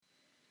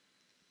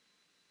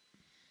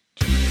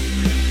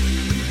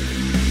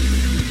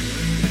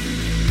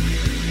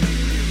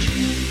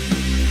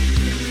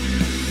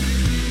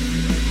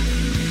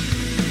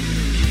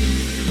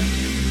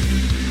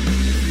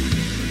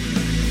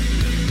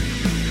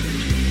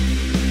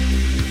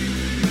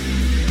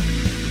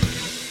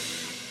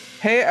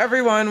Hey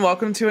everyone,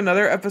 welcome to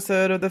another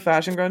episode of the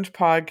Fashion Grunge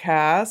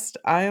podcast.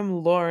 I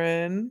am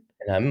Lauren.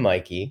 And I'm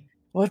Mikey.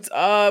 What's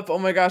up? Oh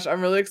my gosh,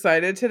 I'm really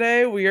excited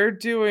today. We are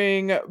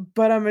doing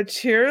But I'm a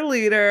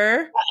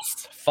Cheerleader.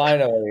 Yes,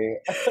 finally.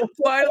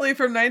 Finally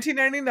from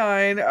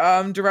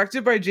 1999,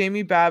 directed by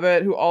Jamie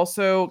Babbitt, who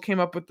also came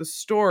up with the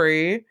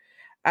story.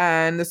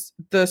 And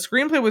the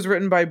screenplay was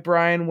written by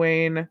Brian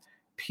Wayne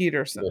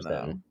Peterson,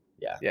 though.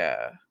 Yeah.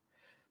 Yeah.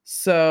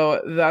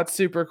 So that's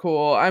super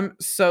cool. I'm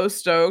so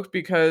stoked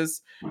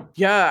because,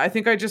 yeah, I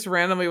think I just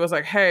randomly was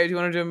like, "Hey, do you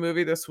want to do a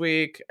movie this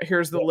week?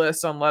 Here's the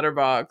list on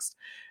Letterboxd."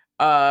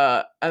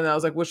 And I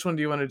was like, "Which one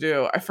do you want to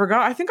do?" I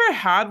forgot. I think I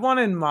had one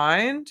in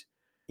mind.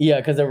 Yeah,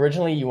 because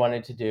originally you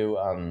wanted to do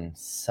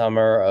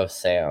Summer of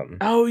Sam.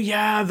 Oh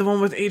yeah, the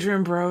one with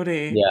Adrian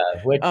Brody.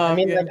 Yeah, which I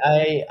mean, Yeah.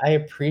 like I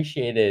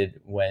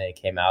appreciated when it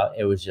came out.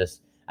 It was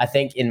just I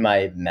think in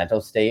my mental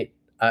state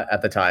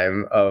at the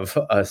time of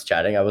us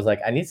chatting, I was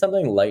like, I need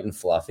something light and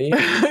fluffy.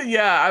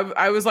 Yeah,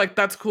 I was like,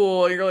 that's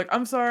cool. You're like,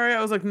 I'm sorry.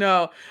 I was like,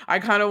 no, I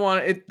kind of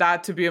want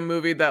that to be a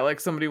movie that like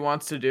somebody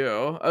wants to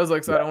do. I was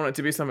like, so I don't want it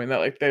to be something that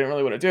like they didn't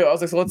really want to do. I was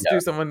like, so let's do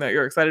someone that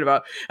you're excited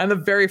about. And the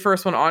very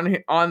first one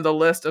on the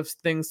list of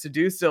things to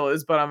do still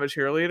is But I'm a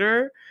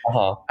Cheerleader.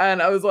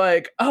 And I was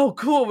like, oh,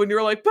 cool. When you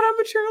were like, but I'm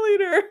a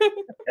cheerleader.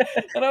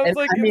 And I was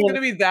like, it's going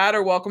to be that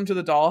or Welcome to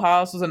the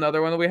Dollhouse was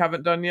another one that we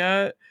haven't done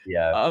yet.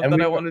 Yeah.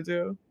 That I want to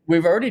do.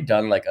 We've already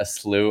done like a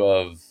slew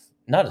of,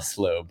 not a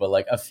slew, but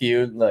like a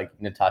few like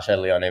Natasha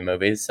Lyonne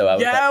movies. So I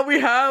was like, we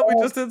have. We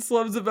just did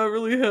Slums of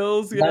Beverly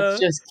Hills. Yeah. Let's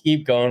just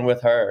keep going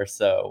with her.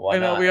 So why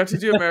not? We have to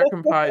do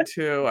American Pie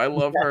too. I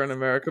love her in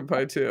American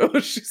Pie too.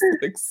 She's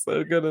like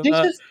so good in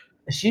that.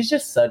 She's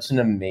just such an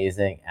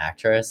amazing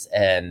actress.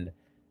 And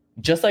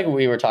just like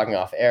we were talking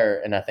off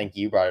air, and I think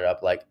you brought it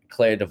up, like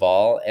Clea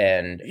Duvall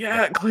and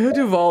Clea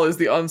Duvall is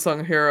the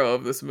unsung hero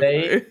of this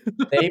movie.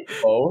 They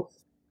both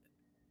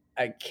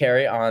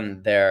carry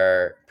on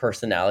their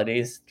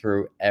personalities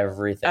through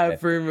everything.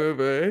 Every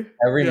movie,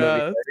 every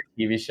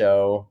TV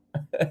show.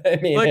 I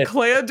mean, like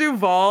Clea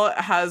Duvall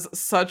has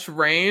such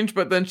range,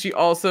 but then she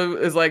also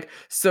is like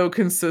so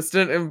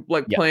consistent and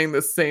like playing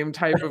the same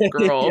type of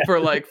girl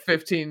for like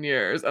 15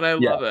 years, and I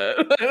love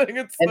it. I think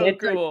it's so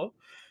cool.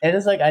 And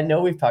it's like, I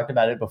know we've talked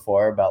about it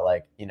before about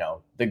like, you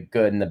know, the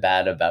good and the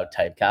bad about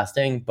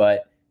typecasting,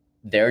 but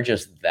they're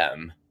just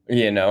them,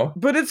 you know?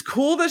 But it's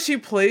cool that she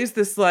plays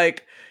this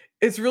like,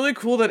 it's really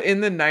cool that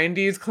in the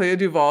 90s, Clea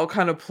Duvall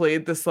kind of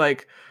played this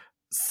like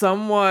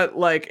somewhat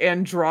like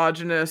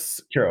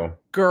androgynous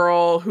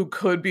girl who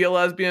could be a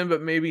lesbian,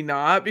 but maybe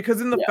not.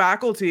 Because in The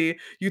Faculty,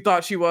 you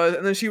thought she was,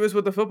 and then she was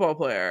with the football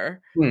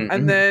player. Mm-hmm.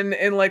 And then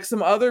in like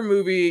some other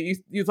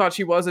movie, you thought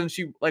she wasn't,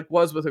 she like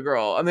was with a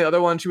girl. And the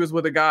other one, she was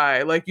with a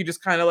guy. Like you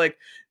just kind of like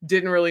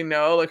didn't really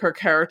know. Like her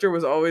character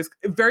was always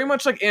very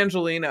much like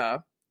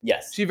Angelina.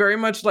 Yes. She very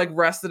much like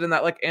rested in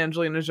that like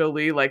Angelina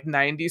Jolie like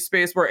 90s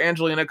space where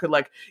Angelina could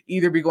like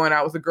either be going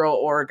out with a girl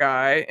or a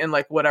guy in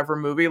like whatever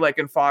movie, like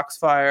in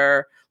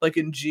Foxfire, like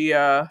in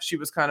Gia, she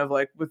was kind of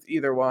like with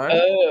either one.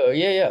 Oh,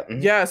 yeah.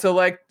 Mm-hmm. Yeah, so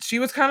like she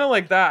was kind of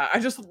like that.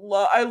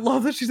 I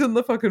love that she's in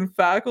The fucking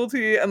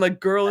Faculty and like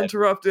Girl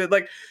Interrupted.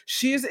 Like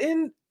she's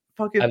in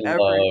fucking everything.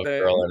 Love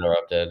Girl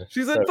Interrupted.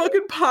 She's in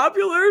fucking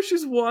Popular.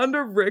 She's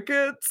Wanda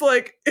Ricketts.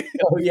 Like,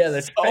 oh yeah,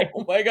 that's right.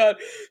 Oh my god,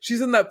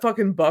 she's in that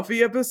fucking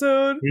Buffy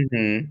episode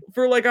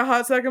for like a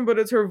hot second, but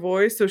it's her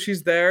voice, so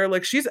she's there.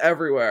 Like, she's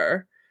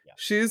everywhere. Yeah.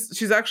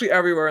 She's actually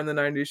everywhere in the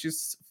 90s.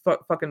 She's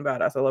fucking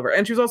badass. I love her,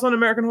 and she was also on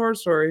American Horror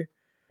Story.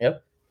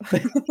 Yep.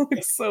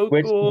 So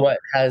cool. What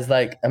has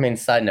like? I mean,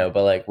 side note,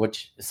 but like,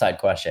 which side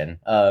question?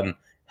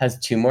 Has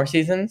 2 more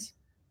seasons?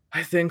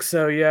 I think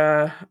so,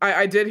 yeah.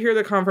 I did hear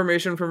the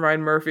confirmation from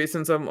Ryan Murphy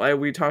since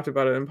we talked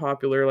about it in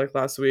Popular like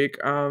last week.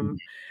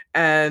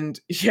 And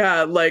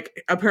yeah,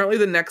 like apparently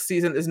the next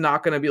season is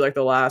not going to be like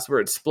the last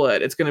where it's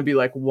split. It's going to be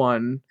like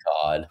one.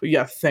 God.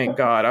 Yeah, thank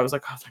God. I was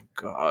like, oh, thank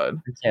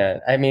God. Yeah,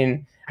 I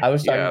mean, I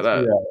was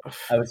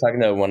talking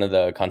to one of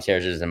the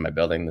concierges in my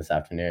building this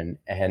afternoon,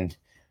 and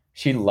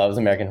she loves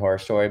American Horror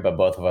Story, but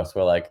both of us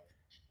were like,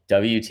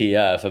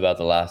 WTF about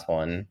the last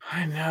one.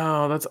 I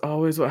know, that's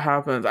always what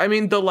happens. I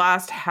mean, the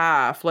last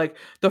half, like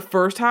the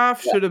first half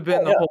should have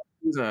been the whole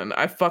season.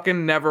 I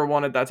fucking never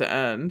wanted that to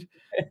end.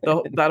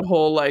 That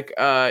whole like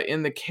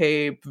in the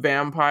Cape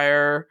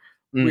vampire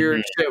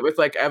weird shit with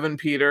like Evan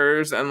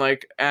Peters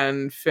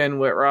and Finn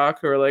Wittrock,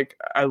 who are like,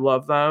 I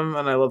love them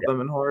and I love them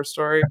in Horror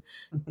Story.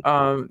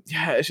 Yeah,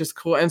 it's just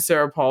cool. And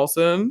Sarah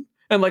Paulson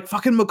and like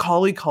fucking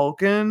Macaulay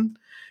Culkin.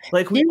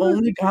 Like we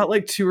only got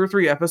like 2 or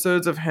 3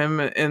 episodes of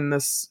him in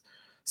this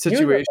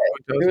situation.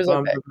 He was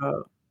alright.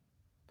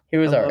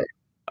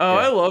 Oh, yeah.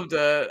 I loved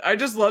it. I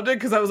just loved it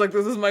because I was like,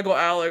 this is Michael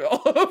Alec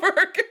all over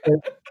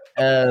again.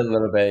 A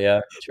little bit,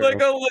 yeah. True.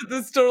 Like, oh,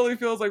 this totally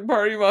feels like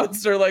Party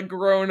Monster, like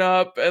grown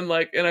up and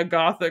like in a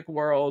gothic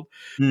world.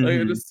 Like,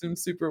 it just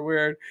seems super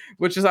weird.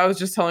 Which is, I was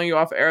just telling you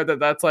off air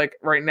that's like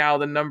right now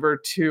the number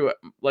 2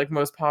 like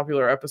most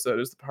popular episode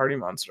is the Party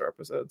Monster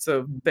episode.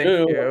 So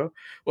thank you.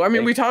 Well, I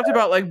mean, we talked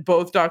about like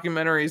both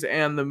documentaries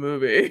and the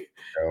movie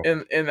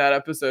in that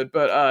episode,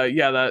 but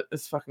yeah, that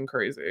is fucking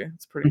crazy.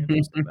 It's pretty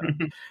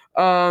interesting.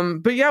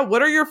 But yeah,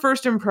 what are your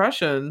first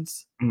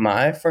impressions?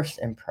 My first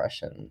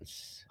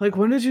impressions. Like,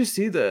 when did you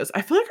see this?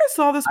 I feel like I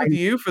saw this with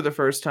you for the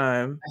first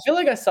time. I feel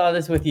like I saw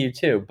this with you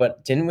too,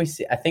 but didn't we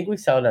see? I think we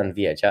saw it on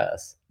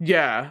VHS.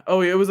 Yeah.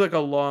 Oh, it was like a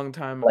long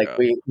time like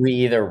ago. we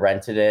either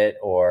rented it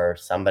or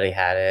somebody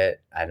had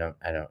it. I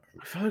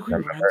feel like we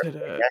rented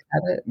it.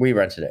 We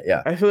rented it.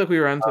 Yeah. I feel like we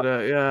rented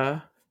it.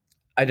 Yeah.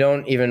 I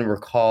don't even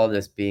recall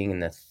this being in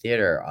the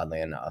theater, oddly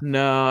enough.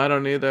 No, I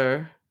don't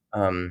either.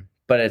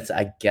 But it's,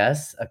 I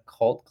guess, a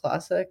cult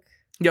classic.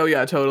 Oh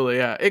yeah, totally.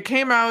 Yeah, it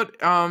came out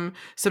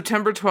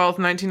September 12th,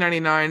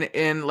 1999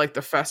 in like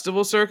the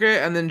festival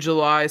circuit, and then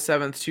July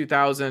 7th,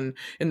 2000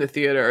 in the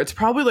theater. It's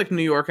probably like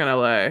New York and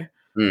LA.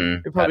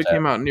 It probably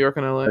came out in New York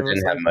and LA. It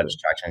didn't have much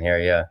traction here.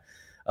 Yeah.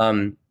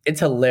 It's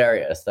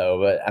hilarious though,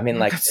 but I mean,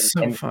 like, it's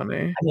so funny.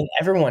 I mean,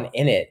 everyone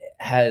in it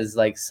has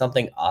like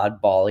something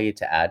oddball-y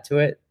to add to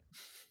it,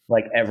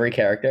 like every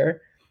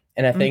character.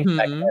 And I think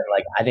back then,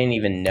 like, I didn't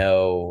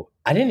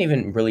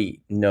even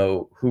really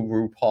know who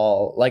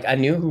RuPaul, like, I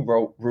knew who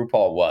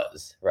RuPaul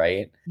was,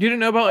 right? You didn't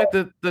know about like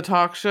the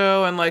talk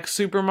show and like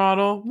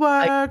Supermodel? What?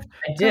 I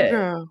did.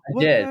 But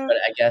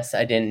I guess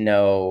I didn't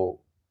know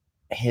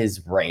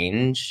his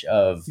range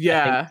of maybe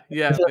not.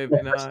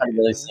 The first time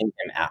really seeing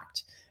him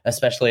act,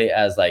 especially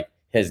as like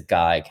his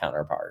guy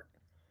counterpart.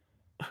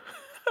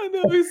 I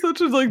know, he's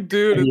such a like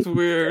dude. It's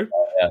weird.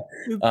 Yeah.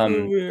 It's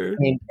so weird. I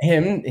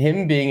mean,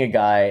 him being a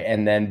guy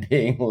and then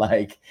being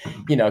like,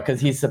 because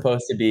he's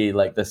supposed to be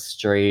like the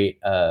straight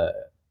one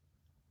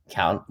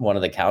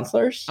of the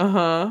counselors.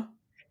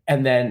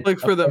 And then like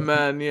for the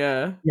men,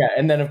 yeah. Yeah,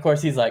 and then of course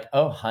he's like,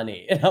 "Oh,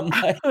 honey," and I'm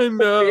like, I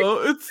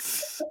know,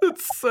 it's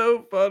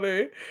so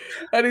funny,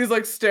 and he's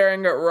like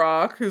staring at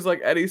Rock, who's like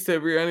Eddie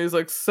Cibrian, and he's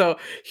like,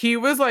 he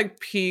was like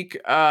peak,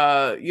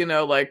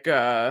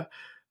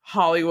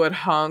 Hollywood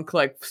hunk,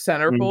 like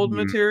centerfold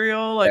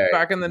material, like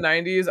back in the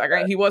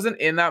 90s. He wasn't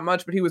in that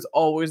much, but he was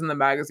always in the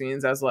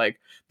magazines as like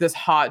this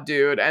hot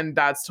dude, and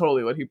that's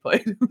totally what he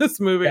played in this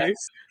movie.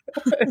 Yes.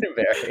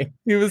 Very.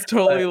 He was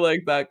totally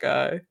like that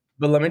guy.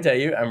 But let me tell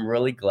you, I'm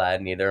really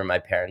glad neither of my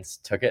parents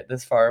took it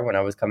this far when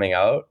I was coming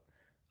out.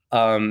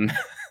 Oh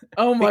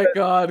my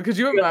God, could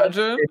you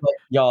imagine?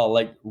 Y'all,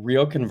 like,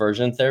 real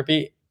conversion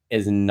therapy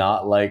is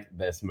not like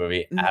this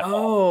movie at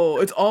all.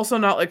 It's also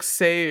not like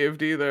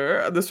Saved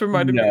either. This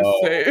reminded me of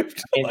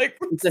Saved.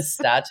 It's a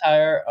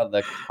satire of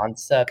the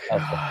concept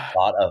of the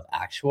thought of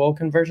actual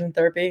conversion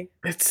therapy.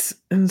 It's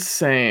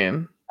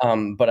insane.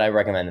 But I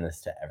recommend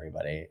this to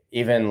everybody,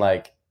 even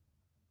like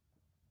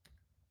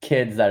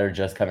kids that are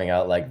just coming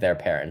out, like their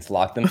parents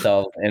lock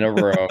themselves in a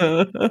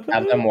room,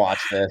 have them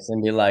watch this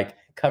and be like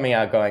coming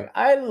out going,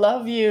 "I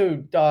love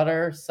you,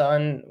 daughter,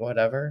 son,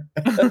 whatever."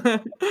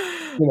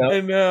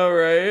 I know,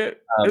 right?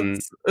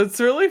 It's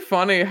really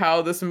funny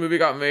how this movie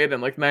got made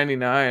in like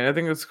 99. I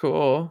think it's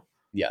cool.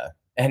 Yeah.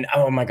 And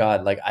oh my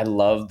God, like, I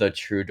love the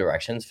True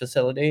Directions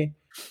facility.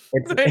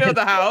 I know,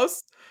 the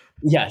house.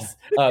 Yes,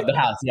 the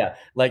house. Yeah,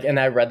 like, and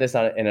I read this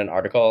in an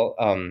article,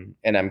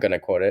 and I'm gonna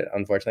quote it,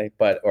 unfortunately,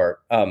 but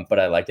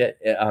I liked it.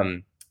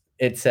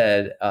 It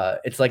said,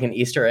 "It's like an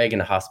Easter egg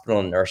in a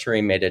hospital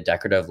nursery made a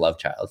decorative love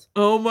child."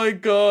 Oh my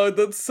God,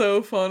 that's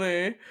so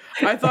funny.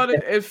 I thought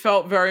it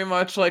felt very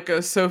much like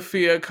a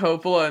Sofia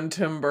Coppola and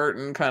Tim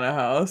Burton kind of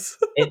house.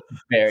 It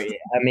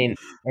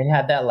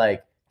had that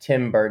like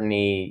Tim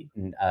Burton-y,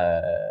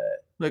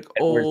 like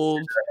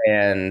old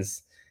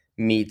hands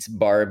meets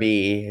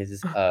Barbie,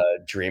 his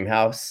dream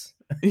house.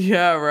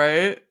 Yeah,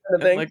 right.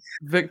 And, like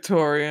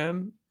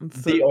Victorian.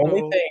 The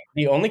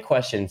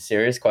only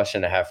serious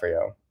question I have for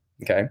you.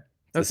 Okay.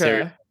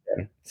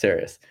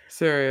 Serious.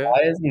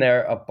 Why isn't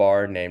there a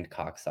bar named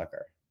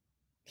Cocksucker?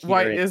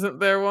 Why isn't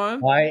there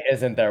one? Why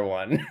isn't there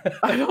one?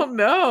 I don't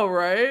know,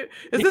 right?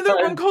 Isn't there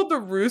one called the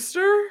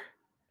Rooster?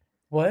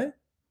 What?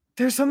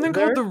 There's something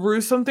called the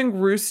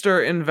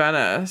Rooster in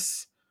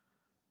Venice.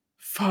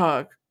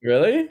 Fuck.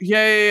 Really?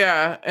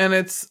 Yeah. And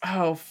it's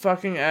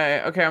fucking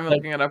A. Okay, I'm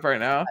looking it up right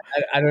now.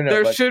 I don't know.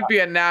 There should be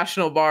a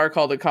national bar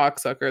called a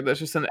Cocksucker that's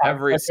just in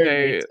every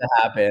state. Needs to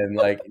happen,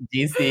 like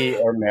DC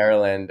or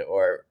Maryland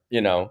or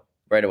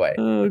right away.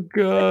 Oh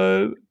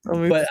God.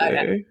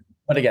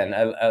 But again,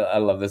 I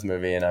love this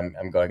movie, and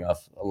I'm going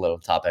off a little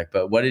topic.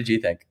 But what did you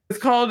think? It's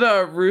called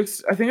I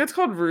think it's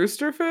called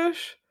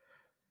Roosterfish.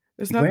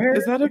 Is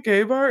that a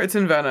gay bar? It's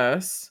in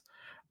Venice.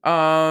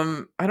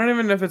 I don't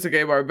even know if it's a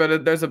gay bar,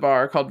 but there's a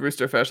bar called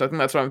Roosterfish. I think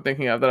that's what I'm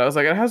thinking of. That I was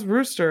like, it has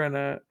rooster in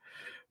it.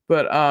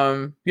 But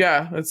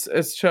yeah,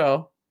 it's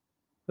chill.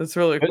 That's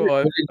really cool.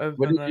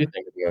 What did you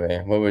think of the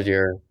movie? What was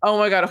your... Oh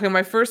my God. Okay.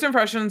 My first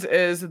impressions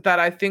is that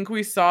I think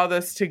we saw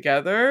this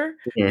together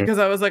because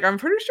I was like, I'm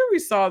pretty sure we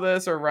saw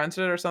this or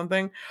rented it or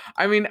something.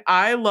 I mean,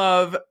 I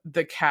love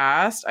the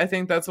cast. I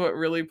think that's what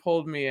really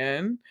pulled me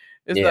in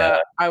is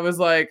that I was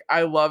like,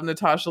 I love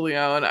Natasha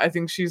Lyonne. I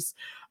think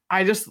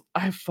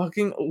I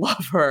fucking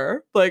love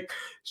her. Like,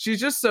 she's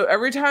just so,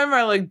 every time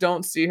I like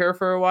don't see her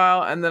for a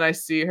while and then I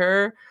see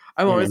her,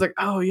 I'm always like,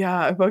 oh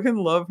yeah, I fucking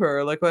love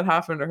her. Like, what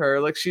happened to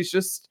her? Like, she's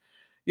just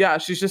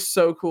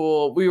so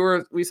cool.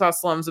 We saw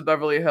Slums of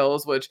Beverly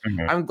Hills, which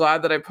I'm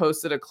glad that I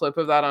posted a clip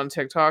of that on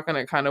TikTok and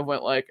it kind of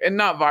went like, and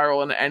not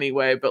viral in any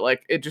way, but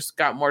like it just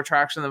got more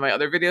traction than my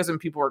other videos and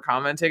people were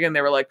commenting and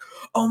they were like,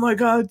 oh my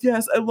God,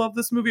 yes, I love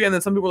this movie. And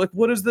then some people were like,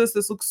 what is this?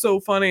 This looks so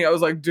funny. I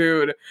was like,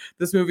 dude,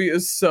 this movie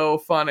is so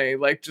funny.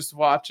 Like, just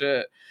watch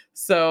it.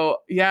 So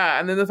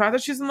yeah, and then the fact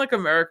that she's in like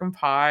American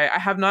Pie. I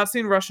have not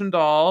seen Russian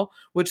Doll,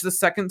 which the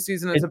second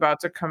season is about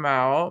to come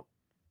out.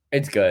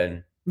 It's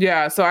good.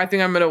 Yeah, so I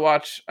think I'm gonna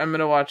watch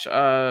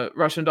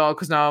Russian Doll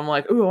because now I'm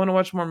like, ooh, I want to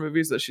watch more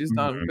movies that she's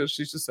done because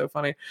she's just so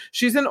funny.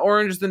 She's in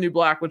Orange is the New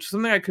Black, which is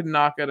something I could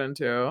not get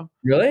into.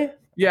 Really?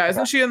 Yeah,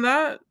 isn't she in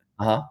that?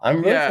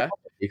 I'm really surprised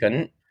you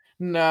couldn't.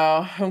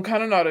 No, I'm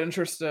kind of not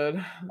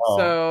interested.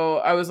 So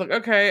I was like,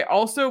 okay.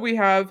 Also, we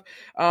have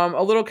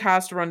a little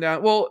cast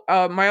rundown. Well,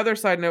 my other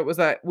side note was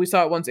that we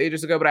saw it once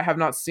ages ago, but I have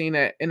not seen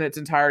it in its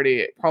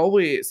entirety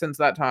probably since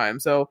that time.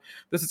 So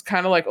this is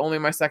kind of like only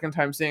my second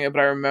time seeing it,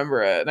 but I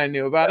remember it and I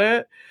knew about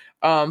it.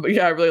 But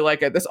yeah, I really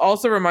like it. This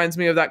also reminds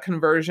me of that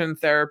conversion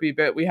therapy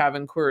bit we have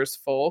in Queer as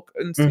Folk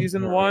in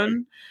season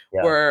 1,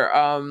 where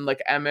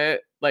like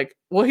Emmett, like,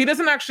 well, he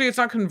doesn't actually, it's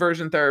not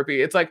conversion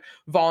therapy. It's like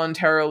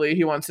voluntarily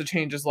he wants to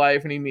change his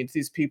life and he meets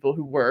these people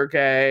who were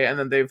gay and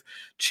then they've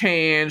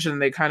changed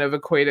and they kind of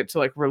equate it to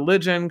like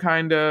religion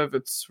kind of.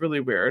 It's really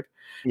weird.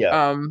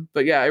 Yeah.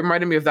 But yeah, it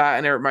reminded me of that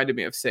and it reminded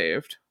me of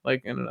Saved,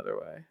 like in another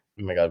way.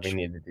 Oh my God, we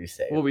need to do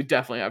Saved. Well, we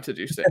definitely have to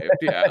do Saved.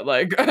 Yeah,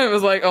 like I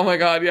was like, oh my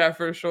God, yeah,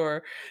 for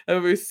sure. That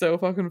would be so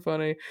fucking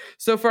funny.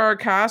 So for our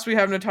cast, we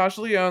have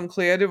Natasha Lyonne,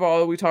 Clea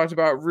Duvall. We talked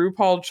about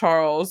RuPaul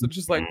Charles, which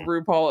is like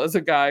RuPaul as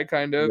a guy,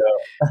 kind of.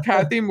 Yeah.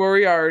 Kathy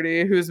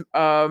Moriarty, who's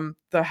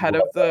the head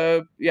of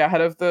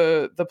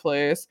the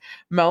place.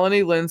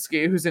 Melanie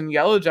Lynskey, who's in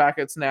Yellow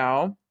Jackets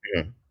now.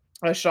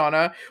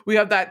 Shauna. We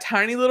have that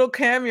tiny little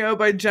cameo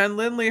by Jen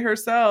Lindley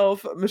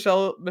herself,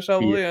 Michelle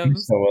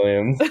Williams.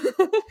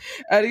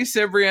 Eddie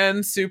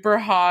Cibrian, super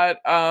hot.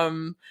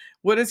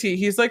 What is he?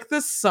 He's like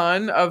the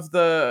son of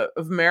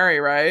Mary,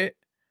 right?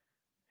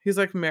 He's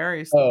like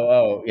Mary's.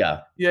 Yeah.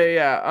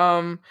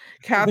 Yeah.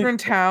 Catherine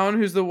Town,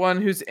 who's the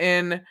one who's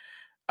in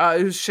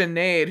who's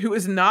Sinead, who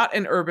is not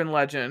an urban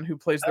legend, who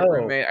plays the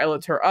roommate. I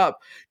looked her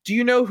up. Do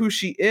you know who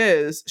she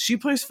is? She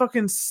plays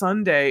fucking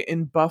Sunday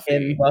in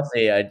Buffy.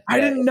 I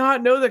did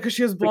not know that because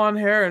she has blonde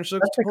hair and she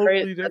looks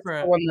totally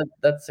different.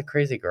 That's the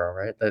crazy girl,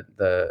 right?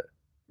 The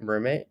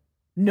roommate?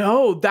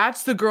 No,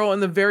 that's the girl in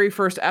the very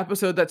first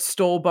episode that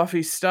stole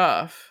Buffy's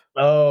stuff.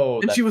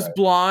 And she was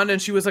blonde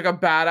and she was like a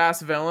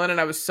badass villain.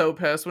 And I was so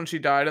pissed when she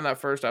died in that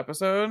first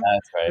episode.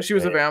 That's right. She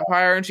was a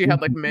vampire and she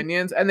had like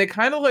minions. And they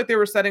kind of like they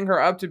were setting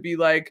her up to be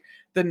like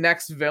the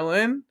next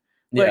villain.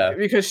 Like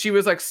because she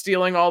was like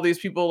stealing all these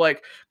people,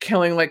 like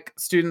killing like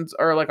students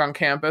or like on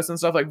campus and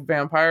stuff, like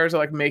vampires, or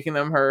like making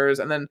them hers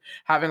and then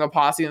having a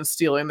posse and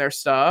stealing their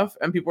stuff.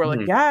 And people were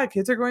like, yeah,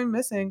 kids are going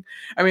missing.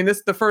 I mean,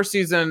 the first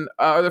season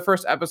or the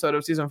first episode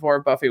of season 4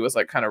 of Buffy was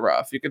like kind of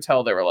rough. You could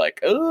tell they were like,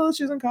 oh,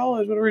 she's in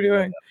college. What are we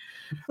doing?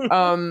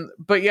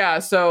 But yeah,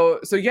 so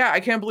yeah, I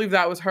can't believe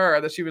that was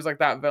her, that she was like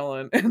that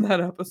villain in that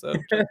episode.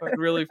 Which was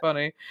really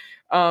funny.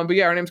 But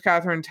yeah, her name's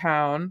Catherine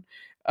Town.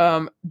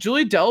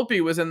 Julie Delpy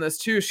was in this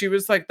too. She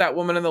was like that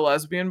woman in the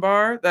lesbian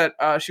bar that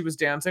she was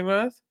dancing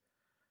with.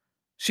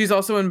 She's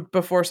also in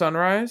Before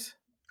Sunrise.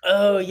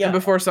 Oh yeah. And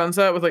Before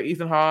Sunset with like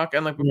Ethan Hawke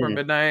and like Before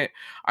Midnight.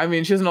 I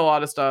mean, she's in a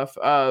lot of stuff.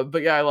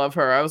 But yeah, I love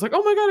her. I was like,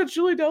 oh my God, it's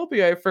Julie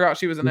Delpy. I forgot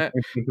she was in it.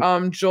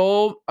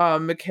 Joel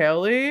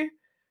McHaley.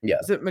 Yeah.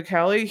 Is it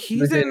McHaley?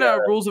 He's in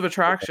Rules of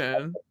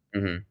Attraction.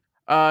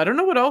 I don't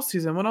know what else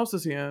he's in. What else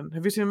is he in?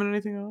 Have you seen him in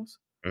anything else?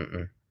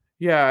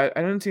 Yeah, I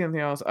didn't see anything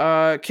else.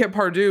 Kit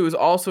Pardue is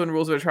also in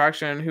Rules of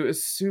Attraction, who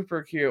is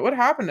super cute. What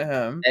happened to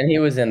him? And he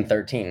was in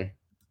 13.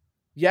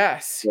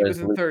 Yes, he was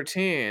in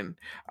 13.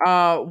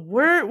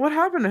 What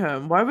happened to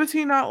him? Why was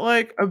he not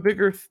like a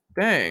bigger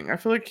thing? I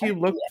feel like he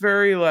looked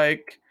very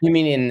like. You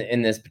mean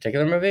in this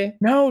particular movie?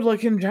 No,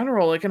 like in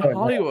general, like in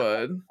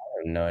Hollywood. No. I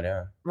have no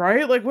idea.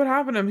 Right? Like what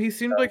happened to him? He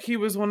seemed like he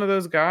was one of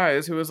those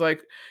guys who was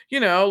like,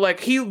 like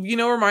he,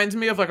 reminds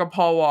me of like a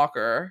Paul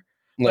Walker.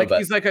 Like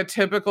he's like a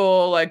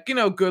typical, like,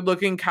 good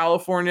looking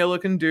California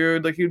looking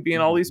dude. Like he'd be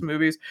in all these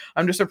movies.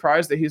 I'm just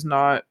surprised that he's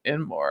not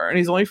in more. And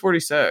he's only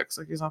 46.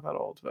 Like he's not that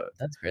old, but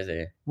that's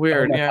crazy.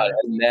 Weird. Oh yeah. God.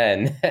 And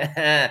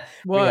then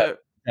what?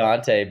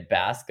 Dante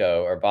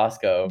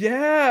Bosco.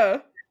 Yeah.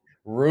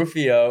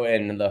 Rufio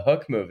in the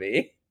Hook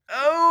movie.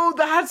 Oh,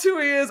 that's who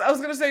he is. I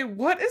was gonna say,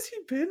 what has he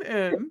been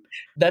in?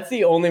 That's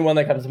the only one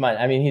that comes to mind.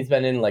 I mean, he's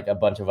been in like a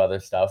bunch of other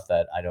stuff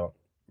that I don't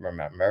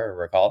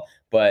recall.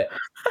 But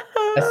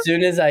as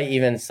soon as I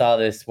even saw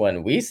this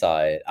when we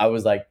saw it, I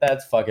was like,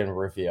 that's fucking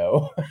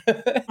Rufio.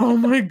 Oh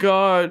my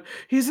god.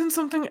 He's in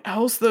something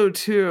else though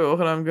too.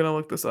 And I'm gonna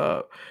look this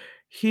up.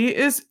 He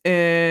is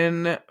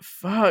in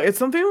it's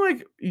something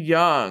like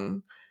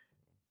Young.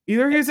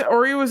 Either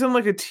he was in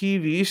like a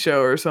TV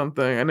show or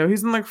something. I know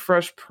he's in like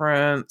Fresh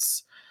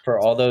Prince. For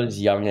all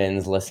those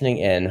youngins listening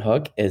in,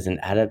 Hook is an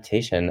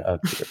adaptation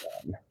of Peter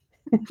Pan.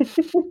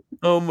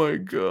 Oh my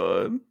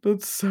god.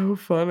 That's so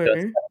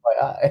funny.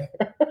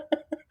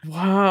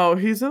 Wow,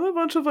 he's in a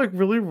bunch of like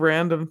really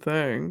random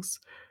things.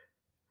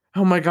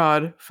 Oh my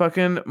god,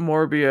 fucking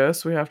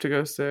Morbius. We have to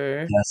go see.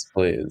 Yes,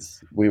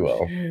 please. We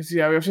will. Jeez,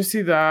 yeah, we have to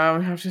see that.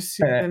 We have to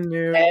see the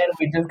new. And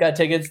we just got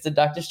tickets to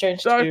Doctor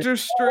Strange. Doctor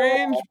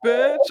Strange,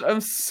 bitch.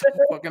 I'm so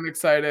fucking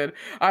excited.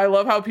 I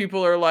love how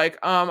people are like,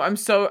 I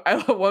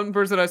love one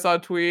person I saw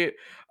tweet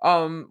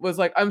was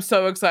like, I'm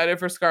so excited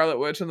for Scarlet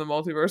Witch and the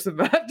Multiverse of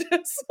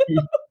Madness.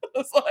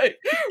 It's like,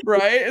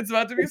 right? It's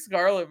about to be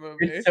Scarlet movie.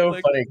 It's so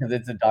funny because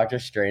it's a Doctor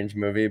Strange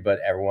movie,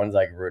 but everyone's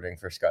like rooting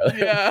for Scarlet.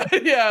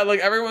 Yeah, like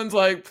everyone's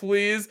like,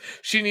 please,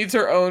 she needs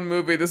her own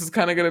movie. This is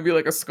kind of gonna be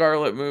like a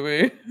Scarlet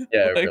movie.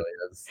 Yeah, like, it really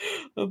is.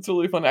 That's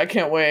really funny. I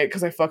can't wait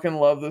because I fucking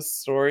love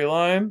this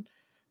storyline.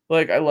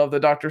 Like, I love the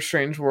Doctor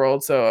Strange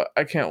world, so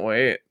I can't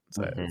wait.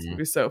 So It's gonna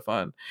be so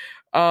fun.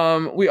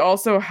 We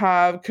also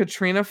have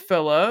Katrina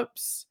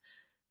Phillips,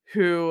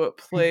 who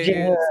plays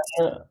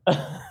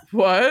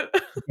what?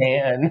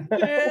 Dan.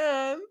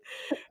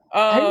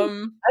 I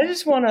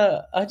just want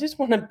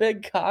a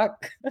big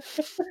cock.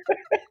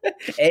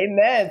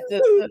 Amen.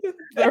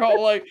 They're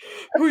all like,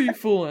 who are you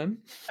fooling?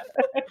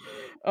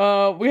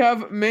 We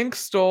have Mink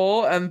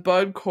Stoll and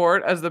Bud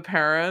Cort as the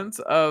parents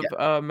of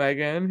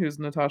Megan, who's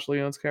Natasha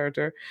Lyonne's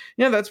character.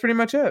 Yeah, that's pretty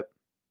much it.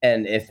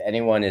 And if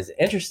anyone is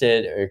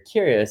interested or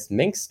curious,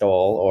 Mink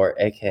Stoll, or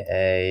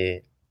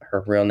AKA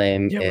her real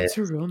name what's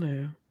her real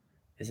name?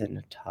 Is it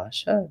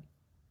Natasha?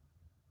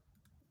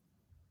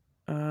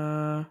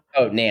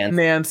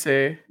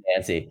 Nancy.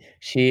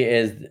 She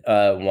is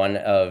one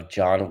of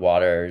John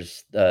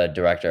Waters, the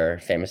director,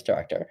 famous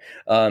director.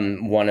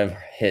 One of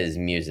his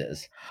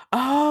muses.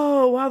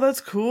 Oh wow,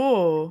 that's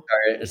cool.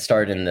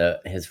 Starred in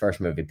his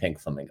first movie, Pink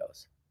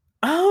Flamingos.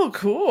 Oh,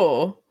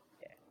 cool.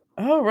 Yeah.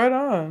 Oh, right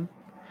on.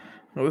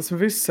 Well, this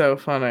movie's so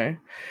funny.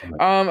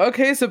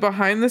 Okay, so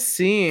behind the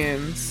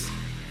scenes,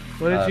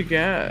 what did you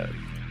get?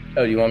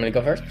 Oh, do you want me to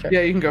go first? Sure.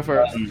 Yeah, you can go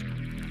first.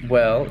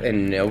 Well,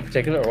 in no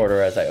particular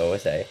order, as I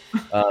always say.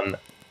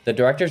 The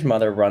director's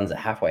mother runs a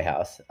halfway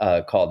house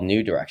called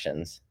New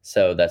Directions.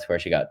 So that's where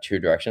she got True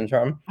Directions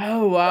from.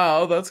 Oh,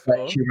 wow. That's cool.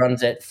 But she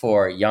runs it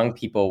for young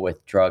people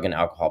with drug and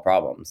alcohol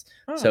problems.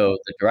 Oh. So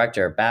the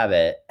director,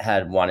 Babbitt,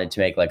 had wanted to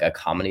make like a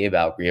comedy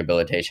about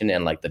rehabilitation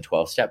and like the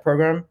 12-step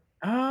program.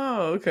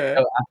 Oh, okay.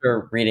 So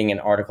after reading an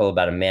article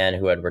about a man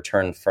who had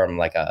returned from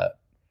like a,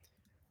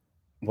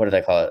 what do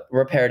they call it?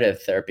 Reparative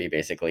therapy,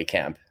 basically,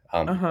 camp.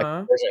 Like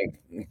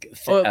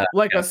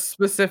a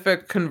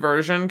specific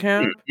conversion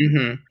camp.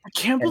 Mm-hmm. I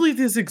can't believe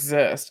these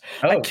exist.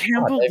 I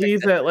can't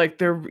believe that. Like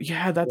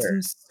that's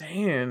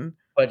insane.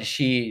 But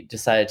she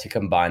decided to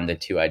combine the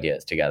two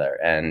ideas together,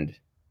 and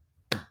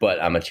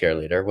But I'm a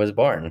Cheerleader was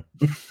born.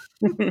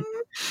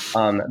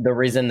 The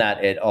reason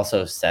that it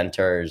also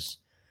centers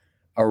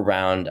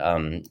around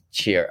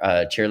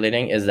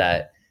cheerleading is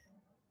that,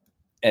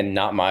 and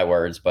not my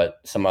words, but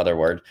some other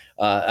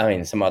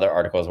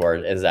article's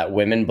word, is that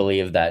women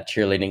believe that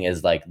cheerleading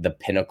is like the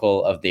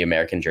pinnacle of the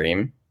American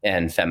dream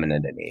and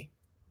femininity.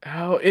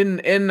 Oh, in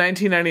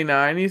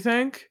 1999, you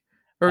think?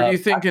 Or do you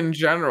think in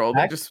general?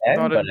 They just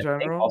thought in general? I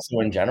think also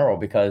in general,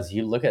 because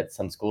you look at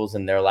some schools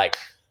and they're like,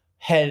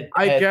 I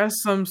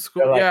guess some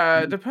school,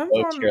 it depends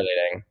on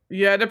cheerleading.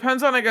 Yeah, it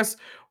depends on, I guess,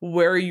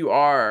 where you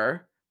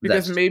are.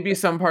 Because maybe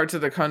some parts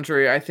of the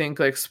country, I think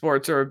like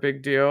sports are a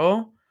big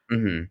deal.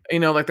 Mm-hmm. You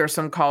know, like there's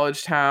some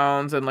college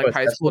towns and like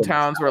high school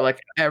towns where like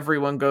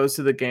everyone goes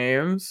to the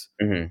games,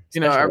 you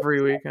know,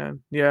 every weekend.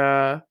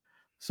 Yeah.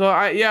 So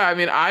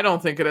I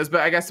don't think it is,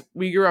 but I guess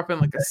we grew up in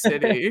like a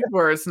city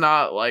where it's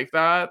not like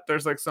that.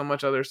 There's like so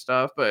much other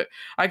stuff, but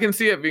I can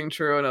see it being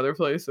true in other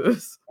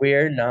places.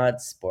 We're not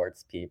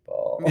sports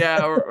people.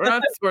 Yeah, we're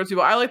not sports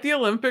people. I like the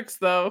Olympics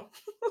though.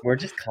 We're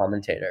just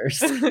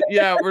commentators.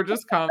 Yeah, we're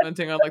just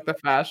commenting on like the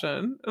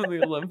fashion of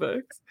the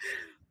Olympics.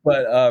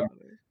 But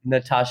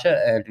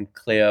Natasha and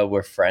Clea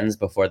were friends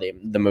before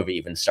the movie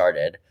even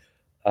started.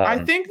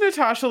 I think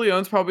Natasha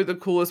Lyonne's probably the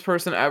coolest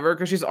person ever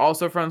because she's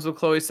also friends with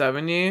Chloe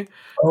Sevigny,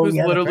 who's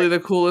literally the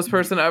coolest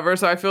person ever.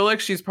 So I feel like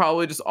she's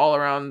probably just all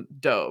around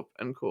dope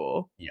and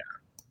cool. Yeah.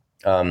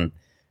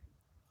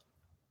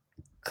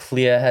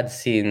 Clea had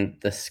seen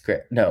the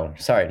script. No,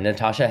 sorry.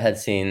 Natasha had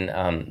seen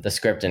the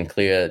script in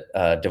Clea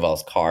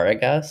Duvall's car, I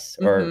guess,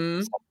 or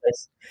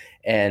someplace.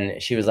 And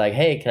she was like,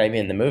 hey, can I be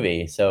in the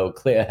movie? So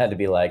Clea had to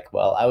be like,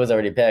 well, I was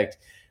already picked.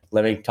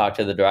 Let me talk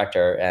to the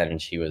director. And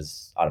she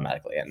was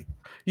automatically in.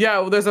 Yeah,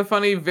 well, there's a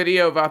funny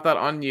video about that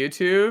on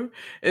YouTube.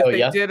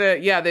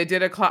 They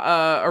did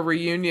a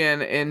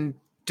reunion in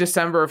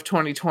December of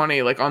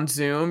 2020, like on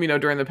Zoom,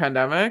 during the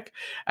pandemic.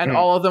 And Mhm.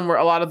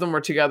 a lot of them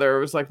were together.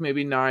 It was like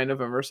maybe 9 of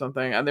them or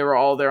something. And they were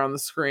all there on the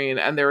screen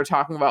and they were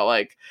talking about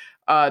like,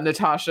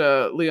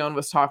 Natasha Lyonne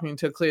was talking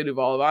to Clea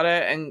Duvall about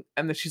it, and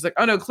then she's like,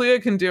 "Oh no, Clea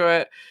can do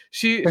it.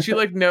 She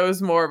like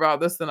knows more about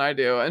this than I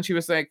do." And she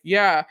was like,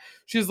 "Yeah."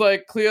 She's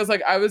like, Clea's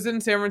like, "I was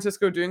in San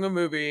Francisco doing a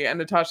movie, and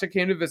Natasha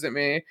came to visit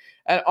me,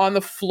 and on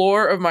the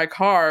floor of my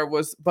car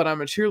was 'But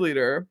I'm a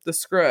Cheerleader,' the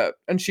script."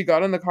 And she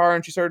got in the car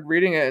and she started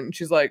reading it, and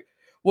she's like,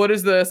 "What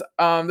is this?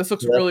 This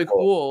looks That's really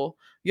cool.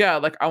 Yeah,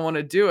 like I want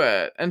to do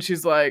it." And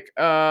she's like,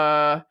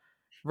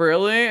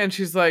 really?" And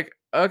she's like,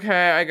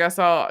 "Okay, I guess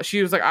I'll."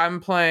 She was like,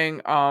 I'm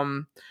playing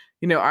like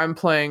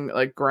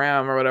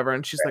Graham or whatever."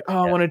 And she's like,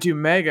 "Oh, I want to do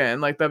Megan.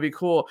 Like that'd be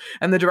cool."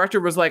 And the director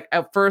was like,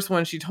 at first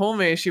when she told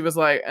me, she was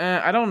like,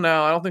 "I don't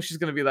know. I don't think she's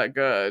gonna be that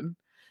good."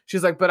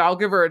 She's like, "But I'll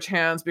give her a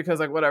chance because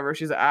like whatever,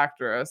 she's an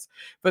actress."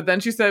 But then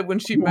she said when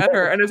she met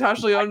her, and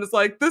Natasha Lyonne is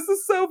like, "This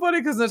is so funny,"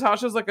 because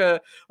Natasha's like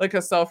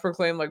a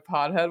self-proclaimed like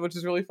pothead, which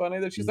is really funny.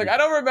 That she's like, "I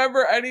don't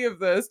remember any of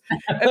this,"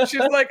 and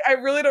she's like, "I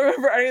really don't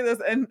remember any of this."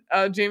 And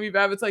Jamie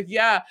Babbitt's like,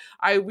 "Yeah,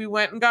 we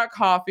went and got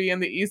coffee in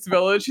the East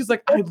Village." She's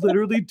like, "I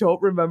literally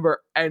don't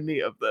remember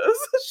any of this."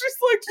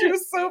 She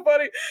was so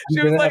funny.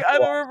 She was like, "I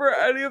don't remember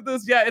any of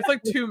this." Yeah, it's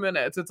like 2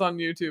 minutes. It's on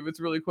YouTube. It's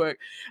really quick.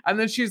 And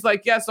then she's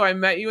like, "Yeah, so I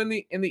met you in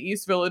the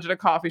East Village at a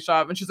coffee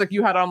shop," and she's like,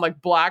 "You had on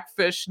like black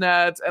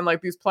fishnets and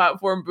like these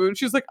platform boots."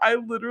 She's like, "I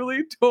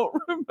literally don't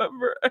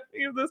remember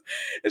any of this."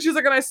 And she's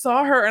like, "And I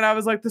saw her and I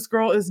was like, this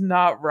girl is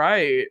not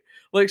right."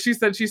 Like she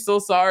said she still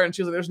saw her and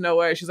she was like, "There's no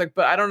way." She's like,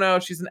 "But I don't know,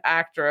 she's an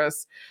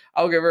actress.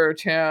 I'll give her a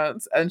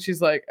chance." And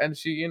she's like, and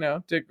she,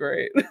 did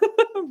great.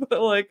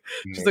 But like,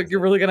 she's like,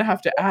 "You're really gonna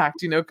have to act,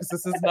 because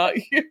this is not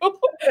you."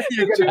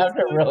 You're gonna have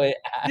to really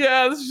act.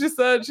 Yeah, that's what she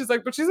said. She's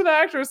like, "But she's an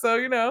actress,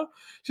 so."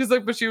 She's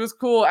like, "But she was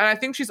cool." And I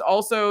think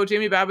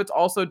Jamie Babbitt's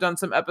also done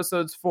some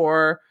episodes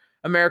for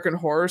American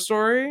Horror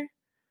Story.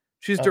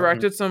 She's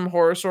directed some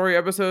Horror Story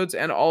episodes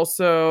and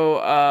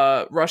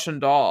also Russian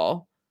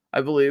Doll,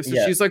 I believe. So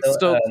she's like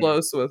still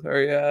close with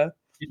her, yeah.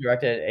 She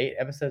directed 8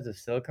 episodes of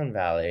Silicon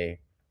Valley,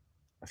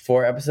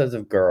 4 episodes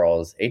of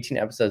Girls, 18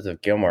 episodes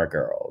of Gilmore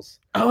Girls.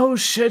 Oh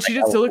shit, she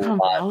did Silicon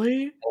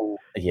Valley?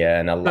 Yeah,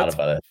 and a lot of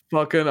other.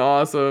 Fucking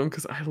awesome,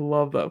 because I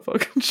love that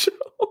fucking show.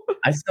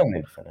 I still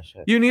need to finish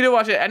it. You need to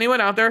watch it.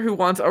 Anyone out there who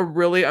wants a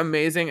really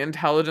amazing,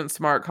 intelligent,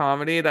 smart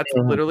comedy that's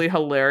literally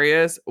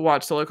hilarious,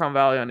 watch Silicon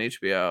Valley on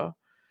HBO.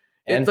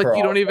 It's like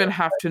you don't even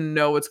have to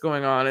know what's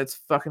going on. It's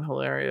fucking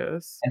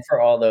hilarious. And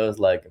for all those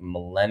like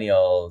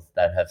millennials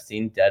that have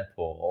seen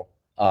Deadpool,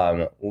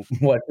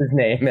 what's his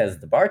name as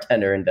the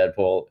bartender in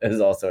Deadpool is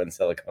also in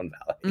Silicon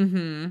Valley.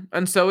 Mm-hmm.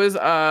 And so is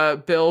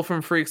Bill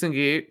from Freaks and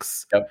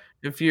Geeks. Yep.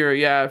 If you're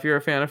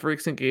a fan of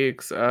Freaks and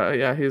Geeks,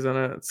 yeah, he's in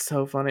it. It's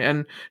so funny.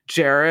 And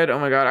Jared, oh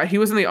my god, he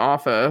was in The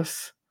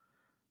Office.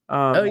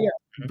 Oh yeah.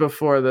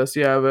 Before this,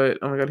 yeah, but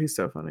oh my god, he's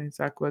so funny.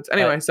 Zach Woods.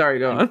 Anyway, sorry,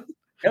 go on.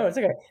 No, it's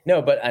okay.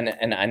 No, but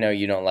and I know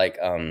you don't like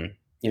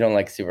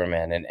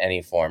Superman in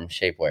any form,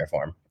 shape, way, or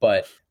form.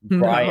 But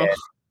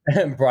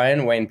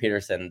Brian Wayne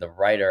Peterson, the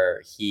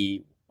writer,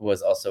 he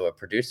was also a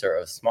producer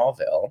of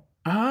Smallville.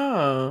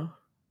 Oh.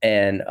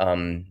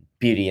 And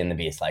Beauty and the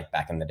Beast, like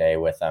back in the day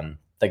with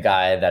the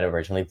guy that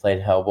originally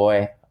played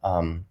Hellboy.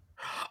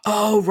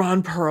 Oh,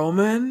 Ron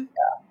Perlman?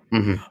 Yeah.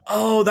 Mm-hmm.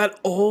 Oh, that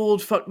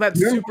old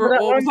super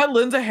old. Was that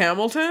Linda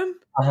Hamilton?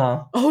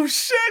 Uh-huh. Oh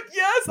shit,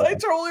 yes, yeah. I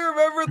totally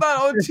remember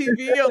that on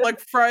TV on like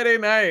Friday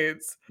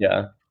nights.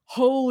 Yeah.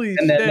 Holy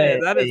shit,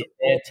 they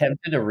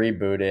attempted to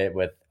reboot it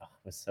with it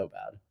was so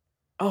bad.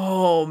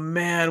 Oh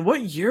man,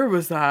 what year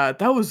was that?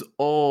 That was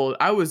old.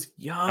 I was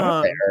young. I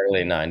would say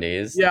early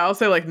 90s. Yeah, I'll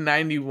say like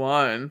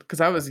 91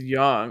 because I was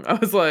young. I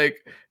was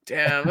like,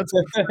 damn, that's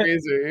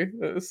crazy.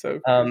 That was so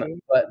crazy.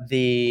 But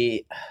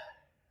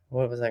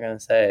what was I gonna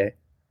say?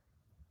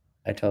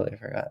 I totally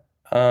forgot.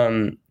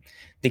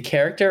 The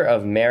character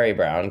of Mary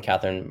Brown,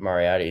 Catherine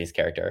Moriarty's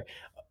character.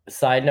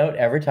 Side note: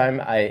 every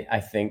time I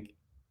think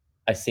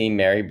I see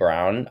Mary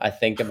Brown, I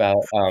think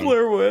about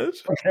Blair Witch.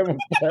 Blair Witch.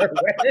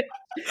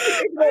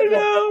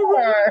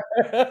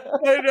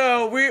 I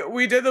know.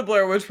 We did the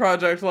Blair Witch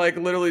Project like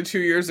literally 2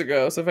 years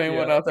ago. So if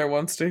anyone out there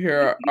wants to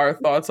hear our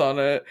thoughts on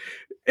it,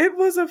 it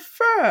was a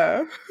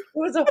fair. It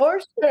was a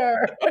horse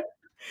fair.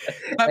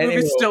 That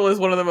movie still is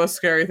one of the most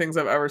scary things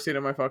I've ever seen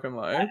in my fucking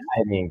life.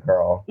 I mean,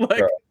 girl.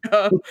 Like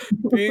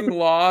being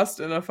lost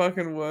in a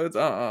fucking woods.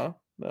 No.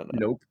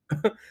 Nope.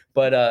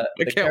 But I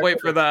can't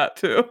wait for that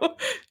too.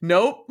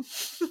 Nope.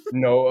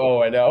 No.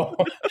 Oh, I know.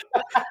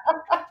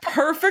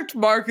 Perfect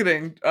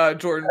marketing,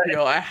 Jordan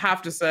Peele. I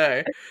have to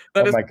say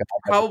that is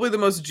probably the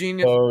most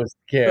genius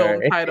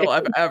film title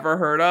I've ever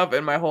heard of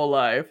in my whole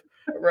life.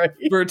 Right.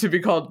 For it to be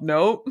called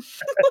Nope.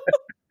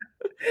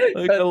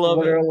 Like, I love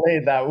literally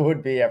it. That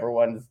would be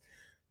everyone's.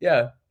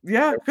 Yeah.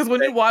 Yeah, because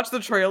when you watch the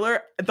trailer,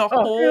 the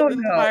whole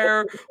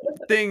entire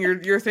thing,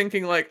 you're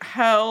thinking like,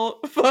 hell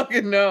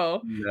fucking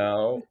no.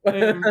 No.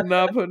 I'm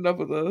not putting up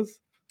with this.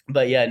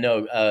 But yeah,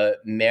 no,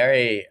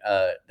 Mary,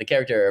 the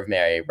character of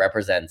Mary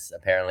represents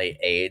apparently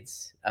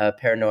AIDS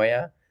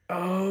paranoia.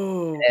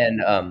 Oh,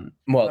 And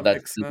well, that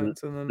makes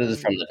sense. And this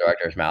is then from the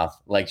director's mouth.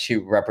 Like, she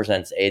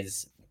represents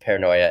AIDS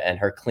paranoia, and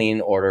her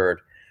clean,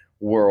 ordered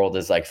world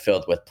is like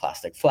filled with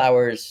plastic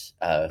flowers,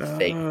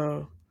 fake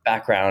oh,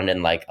 background,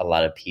 and like a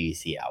lot of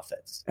PVC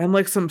outfits. and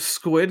like some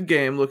Squid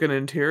Game looking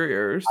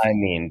interiors. I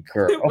mean,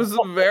 girl. It was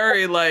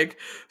very like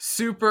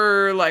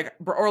super like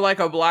or like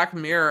a Black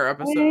Mirror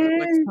episode,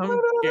 like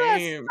some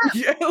game,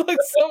 yeah, like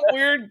some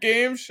weird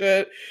game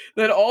shit.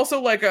 That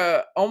also like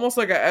a almost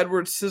like a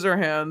Edward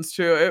Scissorhands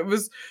too. It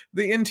was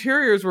the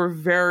interiors were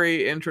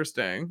very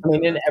interesting. I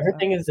mean, and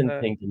everything is in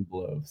pink and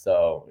blue,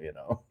 so you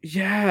know.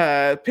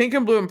 Yeah, pink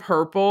and blue and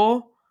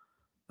purple.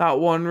 That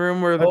one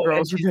room where the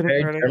girls were getting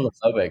very ready.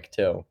 Germophobic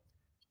too.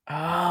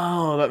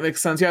 Oh, that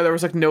makes sense. Yeah, there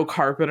was like no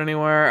carpet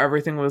anywhere.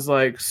 Everything was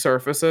like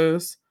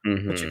surfaces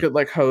that you could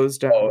like hose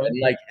down. Oh, and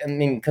like I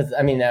mean, because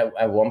I mean,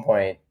 at one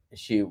point,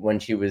 when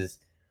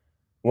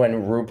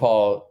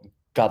RuPaul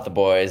got the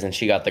boys and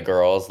she got the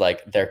girls,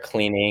 like they're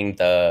cleaning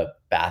the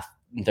bath,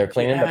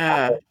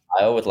 the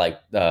tile with like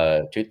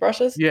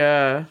toothbrushes.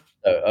 Yeah.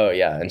 Oh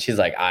yeah, and she's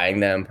like eyeing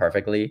them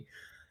perfectly.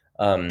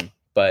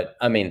 But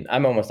I mean,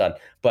 I'm almost done.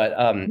 But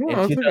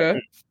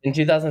in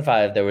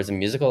 2005, there was a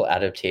musical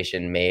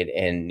adaptation made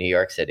in New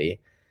York City,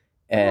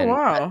 and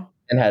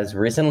has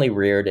recently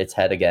reared its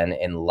head again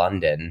in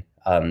London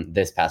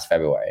this past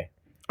February.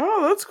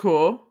 Oh, that's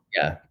cool.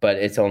 Yeah, but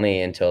it's only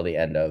until the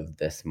end of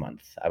this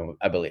month,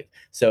 I believe.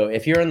 So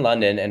if you're in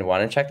London and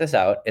want to check this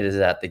out, it is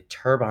at the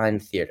Turbine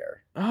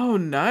Theatre. Oh,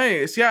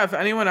 nice. Yeah, if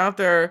anyone out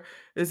there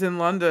is in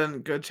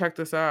London, go check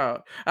this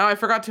out. Oh, I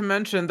forgot to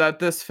mention that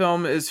this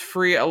film is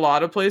free a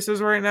lot of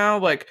places right now.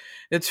 Like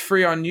it's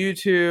free on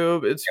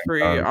YouTube, it's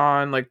free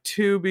on like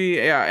Tubi,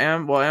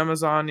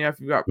 Amazon, yeah, if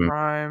you've got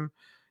Prime.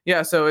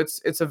 Yeah, so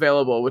it's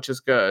available, which is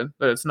good.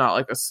 But it's not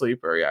like a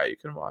sleeper. Yeah, you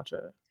can watch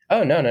it.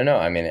 Oh, no.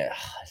 I mean, it's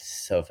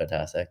so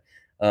fantastic.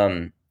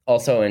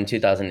 Also in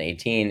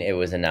 2018, it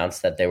was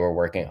announced that they were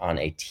working on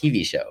a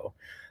TV show.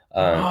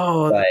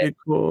 That'd be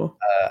cool.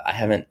 I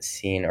haven't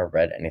seen or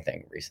read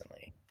anything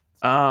recently.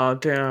 Oh,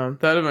 damn.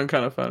 That'd have been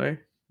kind of funny.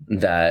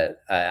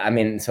 That I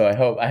mean, so I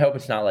hope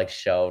it's not like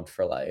shelved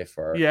for life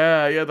or.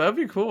 Yeah, that'd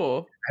be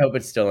cool. I hope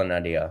it's still an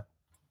idea.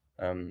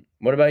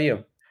 What about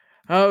you?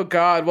 Oh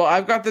God. Well,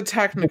 I've got the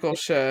technical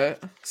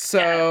shit.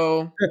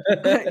 So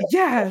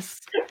yes,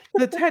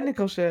 the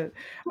technical shit.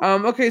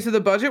 Okay, so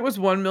the budget was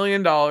 $1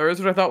 million, which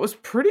I thought was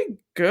pretty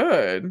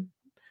good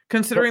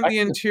considering the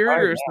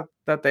interiors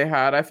that they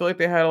had. I feel like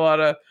they had a lot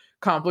of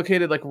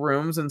complicated like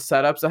rooms and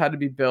setups that had to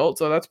be built,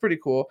 so that's pretty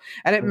cool.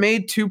 And it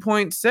made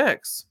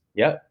 2.6.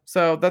 Yep.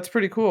 So that's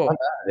pretty cool.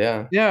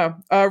 Yeah. Yeah.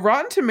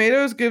 Rotten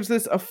Tomatoes gives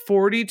this a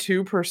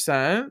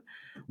 42%.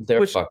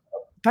 They're fucked up.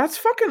 That's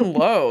fucking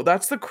low.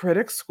 That's the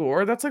critic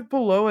score. That's like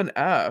below an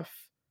F.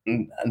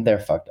 They're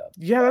fucked up.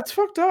 Yeah, that's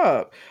fucked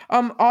up.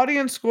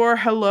 Audience score,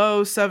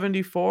 hello,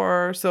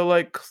 74. So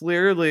like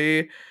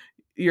clearly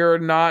you're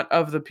not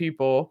of the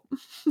people.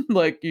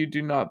 Like you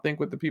do not think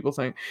what the people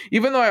think.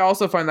 Even though I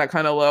also find that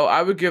kind of low,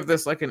 I would give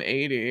this like an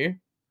 80.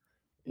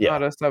 Yeah.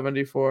 Not a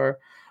 74.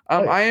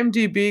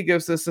 IMDb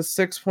gives this a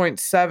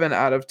 6.7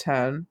 out of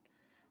 10,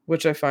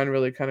 which I find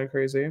really kind of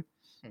crazy.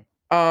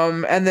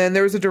 And then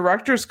there was a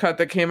director's cut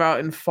that came out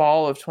in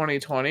fall of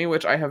 2020,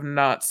 which I have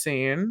not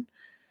seen.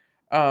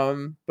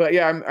 But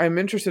yeah, I'm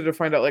interested to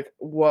find out like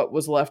what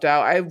was left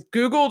out. I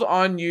Googled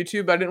on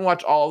YouTube. I didn't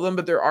watch all of them,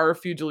 but there are a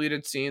few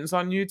deleted scenes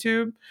on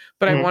YouTube.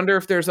 But I wonder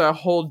if there's a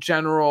whole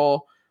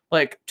general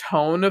like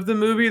tone of the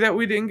movie that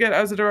we didn't get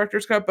as a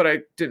director's cut, but I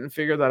didn't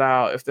figure that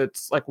out if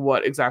that's like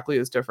what exactly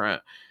is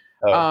different.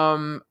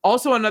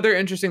 Also another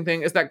interesting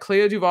thing is that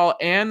Clea Duvall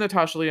and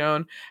Natasha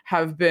Lyonne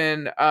have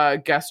been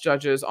guest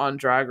judges on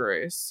Drag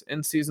Race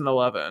in season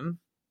 11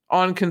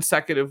 on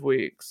consecutive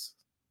weeks.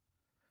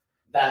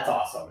 That's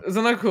awesome.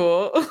 Isn't that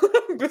cool?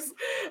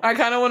 I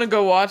kind of want to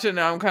go watch it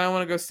now. I kind of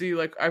want to go see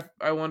like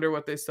I wonder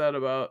what they said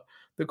about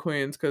the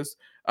queens, because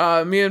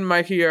me and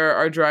Mikey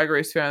are Drag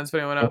Race fans. If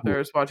anyone out there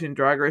is watching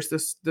Drag Race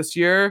this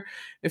year,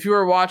 if you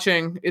were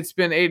watching, it's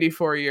been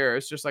 84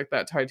 years, just like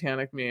that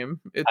Titanic meme.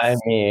 It's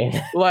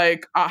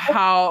like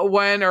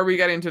when are we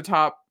getting to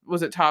top?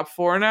 Was it top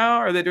 4 now?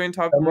 Are they doing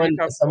top 3?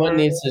 Someone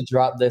needs to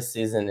drop this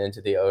season into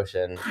the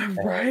ocean.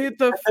 Right?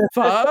 The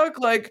fuck?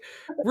 Like,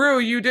 Rue,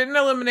 you didn't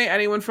eliminate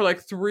anyone for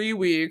like 3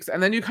 weeks,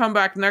 and then you come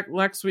back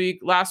next week.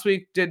 Last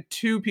week did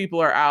 2 people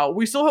are out.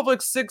 We still have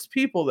like 6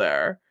 people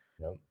there.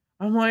 Yep.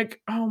 I'm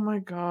like, oh my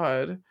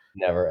God.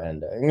 Never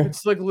ending.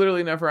 It's like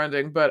literally never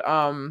ending. But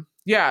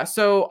yeah,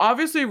 so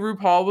obviously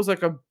RuPaul was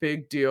like a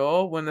big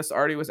deal when this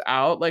already was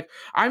out. Like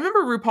I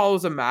remember RuPaul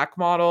was a Mac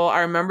model.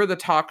 I remember the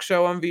talk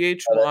show on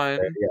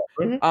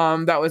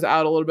VH1 that was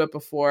out a little bit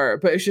before.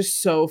 But it's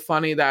just so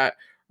funny that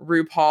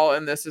RuPaul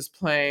in this is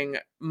playing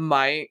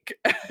Mike.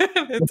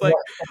 It's like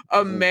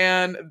a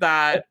man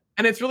that,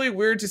 and it's really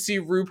weird to see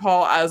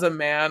RuPaul as a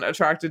man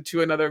attracted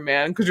to another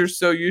man because you're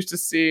so used to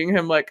seeing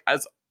him like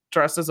as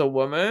dressed as a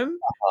woman.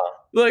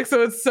 Like,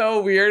 so it's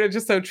so weird. It's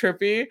just so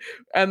trippy.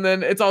 And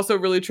then it's also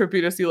really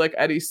trippy to see like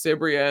Eddie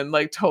Cibrian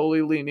like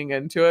totally leaning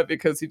into it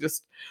because he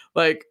just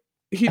like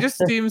he just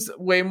seems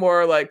way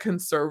more like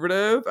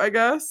conservative, I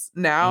guess,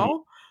 now.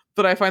 Mm-hmm.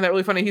 But I find that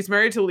really funny. He's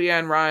married to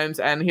LeAnn Rimes,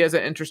 and he has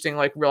an interesting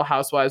like Real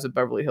Housewives of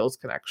Beverly Hills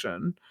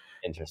connection.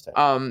 Interesting.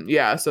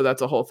 Yeah, so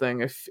that's a whole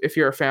thing. If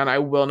you're a fan, I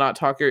will not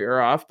talk your ear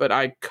off, but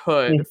I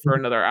could for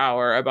another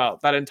hour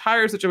about that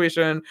entire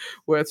situation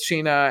with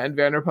Scheana and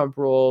Vanderpump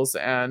Rules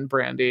and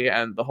Brandy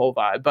and the whole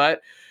vibe.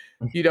 But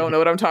you don't know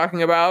what I'm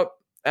talking about,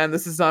 and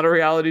this is not a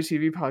reality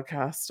TV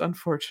podcast,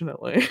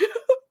 unfortunately.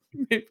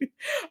 Maybe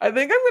I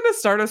think I'm gonna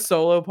start a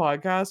solo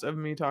podcast of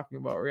me talking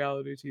about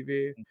reality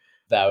TV.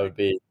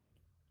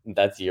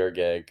 That's your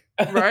gig.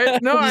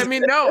 Right? No, I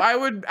mean, no, I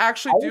would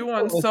actually do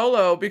one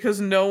solo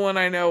because no one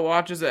I know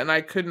watches it, and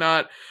I could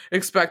not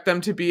expect them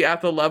to be at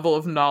the level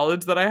of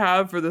knowledge that I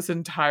have for this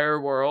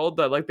entire world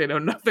that like they know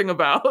nothing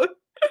about.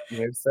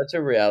 You're such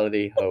a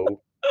reality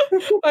hoe.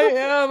 I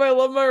am. I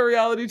love my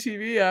reality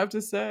TV, I have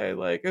to say.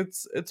 Like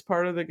it's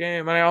part of the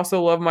game. And I also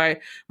love my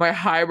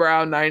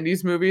highbrow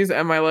 90s movies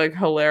and my like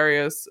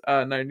hilarious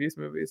 90s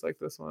movies like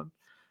this one.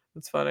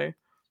 It's funny.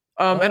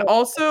 And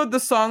also the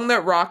song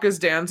that Rock is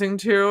dancing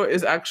to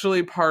is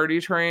actually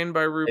Party Train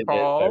by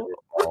RuPaul.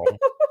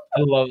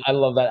 I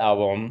love that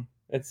album.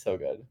 It's so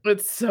good.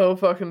 It's so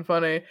fucking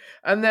funny.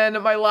 And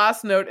then my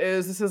last note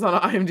is, this is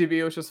on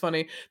IMDb, which is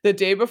funny. The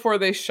day before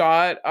they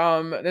shot,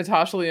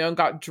 Natasha Lyonne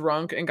got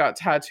drunk and got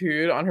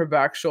tattooed on her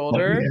back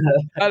shoulder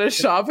at a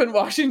shop in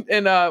Washington,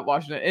 in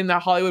the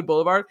Hollywood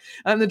Boulevard.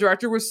 And the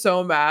director was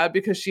so mad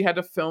because she had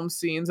to film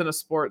scenes in a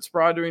sports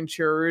bra doing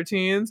cheer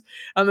routines.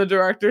 And the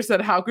director said,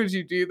 "How could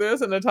you do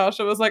this?" And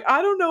Natasha was like,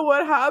 "I don't know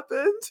what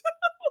happened."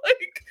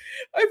 Like,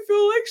 I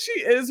feel like she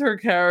is her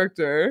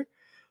character.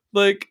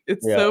 Like,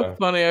 it's so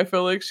funny. I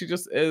feel like she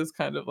just is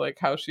kind of like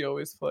how she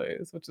always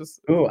plays, which is.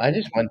 Ooh, I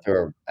just went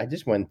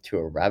to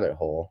a rabbit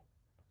hole.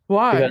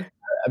 Why?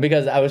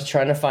 Because I was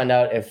trying to find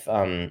out if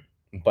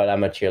But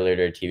I'm a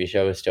Cheerleader TV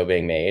show is still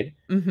being made.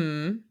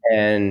 Mm-hmm.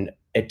 And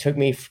it took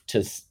me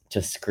to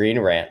Screen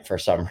Rant for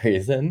some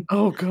reason.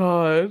 Oh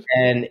God.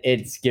 And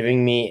it's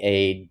giving me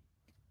a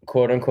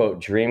quote unquote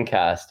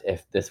Dreamcast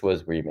if this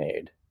was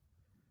remade.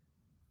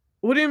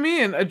 What do you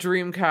mean a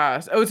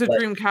Dreamcast? Oh, it's a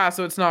Dreamcast,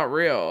 so it's not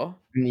real.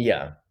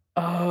 Yeah.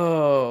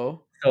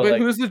 Oh. So wait,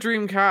 who's the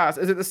Dreamcast?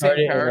 Is it the same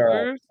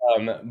characters?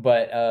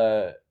 But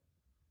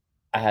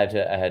I had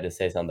to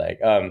say something.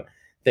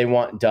 They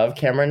want Dove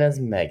Cameron as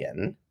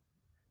Megan.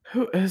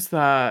 Who is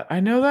that?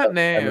 I know that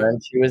name. Cameron,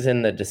 she was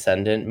in the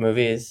Descendant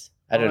movies.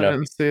 I don't know. I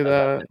didn't see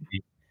that.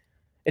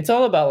 It's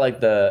all about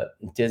like the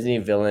Disney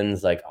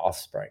villains, like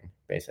offspring,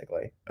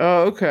 basically.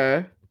 Oh,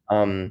 okay.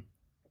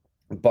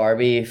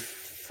 Barbie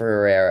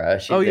Ferreira.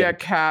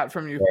 Kat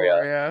from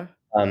Euphoria.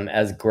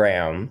 As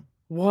Graham.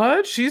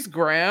 What? She's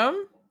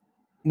Graham?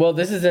 Well,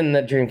 this is in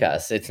the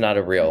Dreamcast. It's not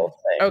a real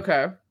thing.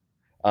 Okay.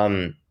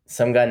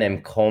 Some guy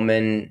named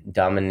Coleman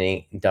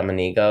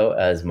Domenico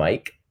as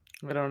Mike.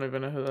 I don't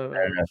even know who that is. I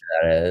don't know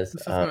who that is.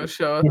 This is going to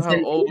show us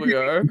how old we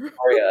are.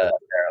 Victoria,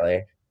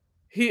 apparently.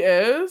 He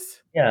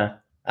is? Yeah.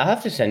 I'll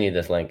have to send you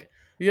this link.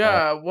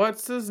 Yeah.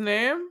 What's his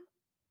name?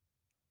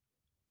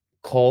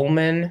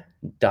 Coleman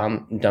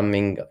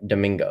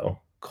Domingo.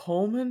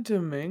 Coleman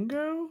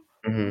Domingo?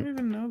 Mm-hmm. I don't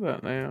even know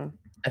that name.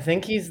 I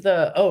think he's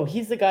the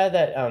guy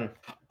that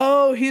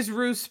he's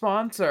Rue's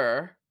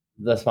sponsor.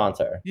 The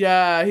sponsor.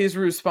 Yeah, he's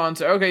Rue's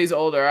sponsor. Okay, he's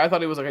older. I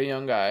thought he was like a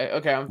young guy.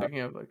 Okay, I'm thinking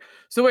of like.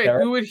 So wait,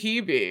 who would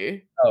he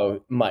be?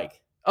 Oh,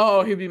 Mike.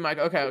 Oh, he'd be Mike.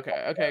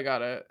 Okay,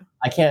 got it.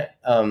 I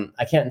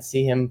can't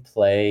see him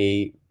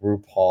play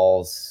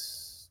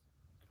RuPaul's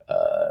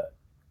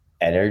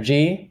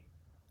energy,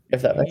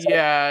 if that makes sense.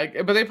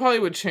 Yeah, but they probably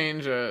would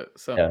change it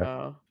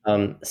somehow.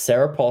 Yeah.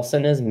 Sarah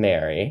Paulson is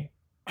Mary.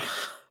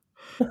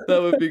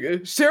 That would be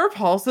good. Sarah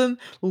Paulson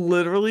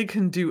literally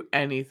can do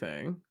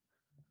anything.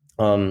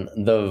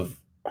 The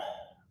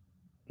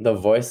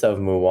voice of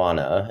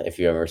Moana, if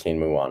you've ever seen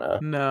Moana.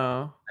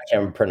 No. I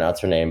can't pronounce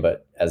her name,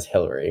 but as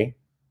Hillary.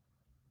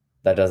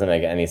 That doesn't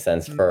make any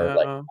sense for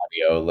like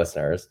audio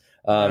listeners.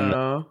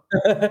 No.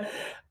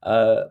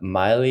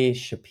 Miley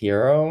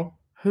Shapiro.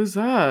 Who's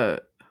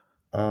that?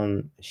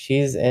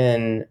 She's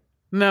in.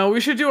 No, we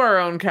should do our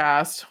own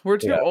cast. We're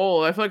too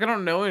old. I feel like I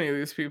don't know any of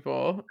these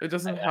people. It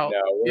doesn't help.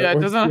 It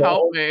doesn't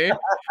help me.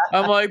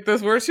 I'm like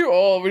this. We're too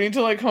old. We need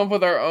to like come up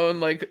with our own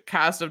like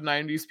cast of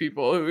 '90s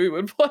people who we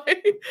would play.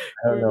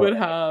 We would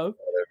have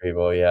other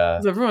people. Yeah.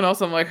 Because everyone else,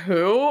 I'm like,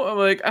 who? I'm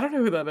like, I don't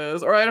know who that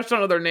is, or I just don't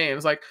know their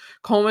names. Like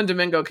Coleman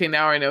Domingo. Okay,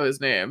 now I know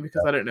his name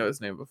because I didn't know his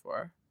name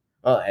before.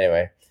 Well,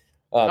 anyway.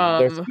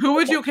 Who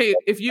would you? Okay,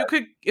 if you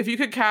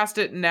could cast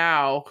it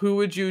now, who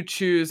would you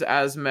choose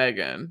as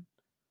Megan?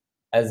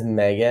 As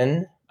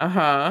Megan?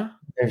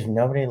 There's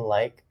nobody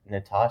like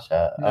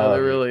Natasha. No,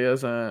 there really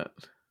isn't.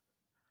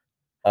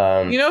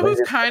 You know who's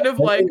kind of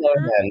like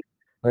her?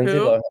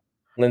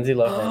 Lindsay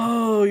Lohan.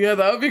 Oh, yeah,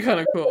 that would be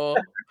kind of cool.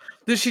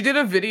 She did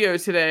a video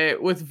today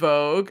with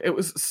Vogue. It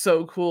was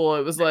so cool.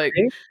 It was like,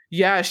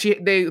 yeah,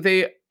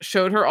 they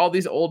showed her all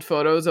these old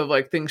photos of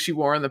like things she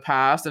wore in the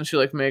past, and she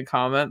like made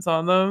comments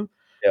on them.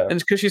 Yeah. And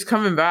because she's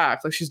coming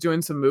back, like she's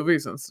doing some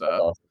movies and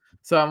stuff. Awesome.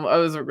 So I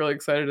was really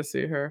excited to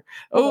see her.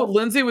 Oh,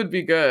 Lindsay would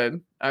be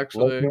good,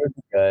 actually. Lindsay would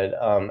be good.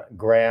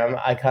 Graham,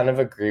 I kind of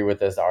agree with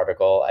this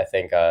article. I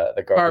think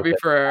the girl Barbie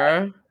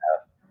Ferreira.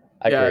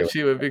 I agree.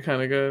 She would be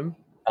kind of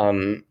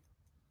good.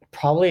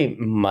 Probably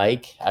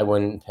Mike. I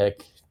wouldn't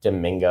pick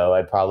Domingo.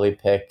 I'd probably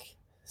pick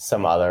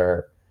some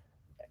other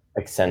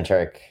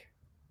eccentric.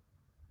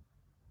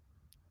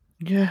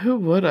 Yeah, who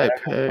would I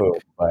pick? Who,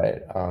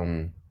 but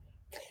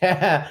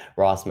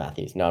Ross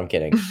Matthews. No, I'm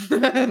kidding.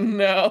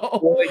 No.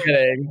 Really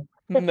kidding.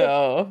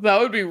 No, that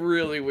would be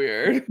really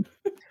weird.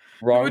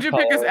 Who would you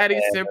pick as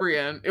Eddie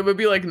Cibrian? It would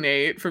be like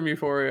Nate from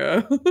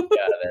Euphoria.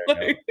 Yeah,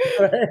 there you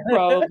go.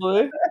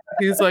 Probably.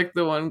 He's like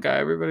the one guy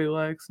everybody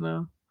likes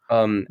now.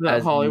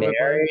 As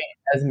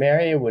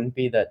Mary, it wouldn't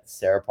be that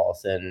Sarah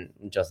Paulson,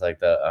 just like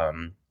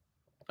the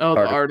the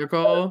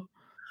article.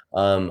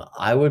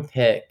 I would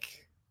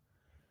pick.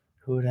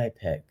 Who would I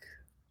pick?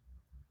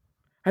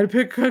 I'd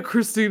pick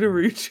Christina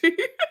Ricci.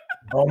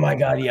 Oh my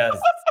god, yes.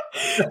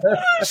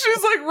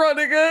 She's like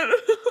running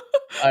it.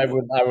 I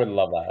would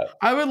love that.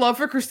 I would love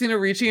for Christina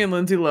Ricci and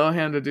Lindsay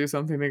Lohan to do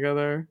something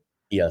together.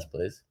 Yes,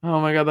 please. Oh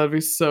my god, that'd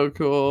be so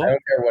cool. I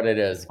don't care what it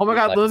is. Oh my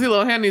god, Lindsay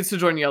Lohan needs to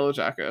join Yellow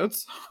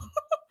Jackets.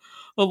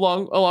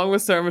 along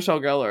with Sarah Michelle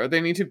Gellar.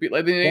 They need to be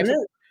like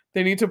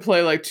they need to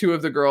play like two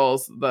of the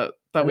girls that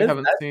we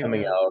haven't seen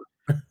coming out.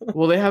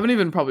 Well, they haven't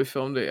even probably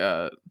filmed it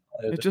yet.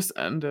 It just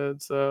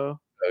ended, so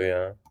oh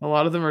yeah. A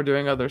lot of them are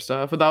doing other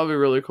stuff, but that would be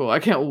really cool. I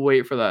can't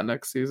wait for that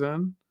next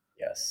season.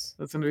 Yes.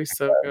 That's gonna be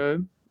so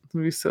good. It's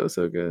gonna be so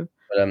good.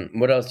 But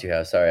what else do you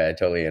have? Sorry, I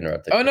totally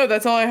interrupted. Oh no,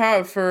 that's all I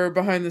have for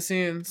behind the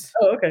scenes.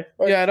 Oh, okay.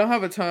 Right. Yeah, I don't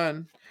have a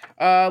ton.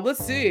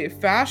 Let's see.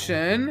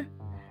 Fashion.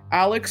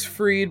 Alex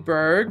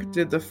Friedberg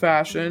did the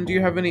fashion. Do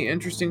you have any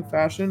interesting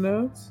fashion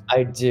notes?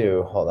 I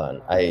do. Hold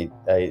on. I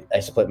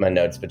split my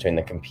notes between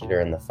the computer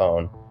and the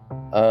phone.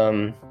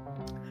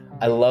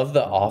 I love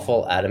the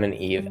awful Adam and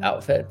Eve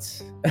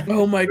outfits.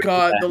 Oh my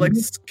god,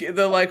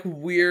 the like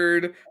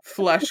weird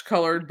flesh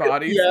colored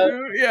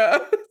bodysuit. Yeah,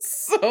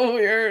 it's so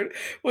weird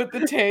with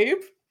the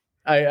tape.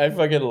 I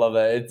fucking love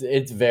that.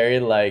 It's very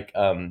like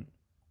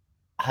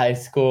high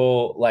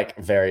school, like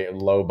very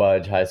low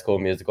budge High School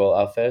Musical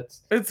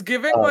outfits. It's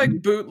giving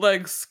like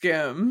bootleg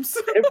Skims.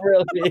 It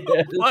really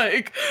is.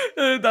 Like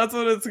that's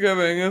what it's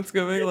giving. It's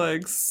giving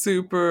like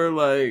super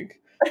like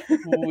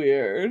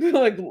weird.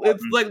 Like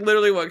it's like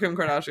literally what Kim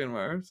Kardashian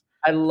wears.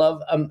 I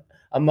love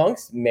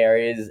amongst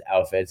Mary's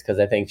outfits because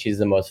I think she's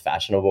the most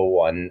fashionable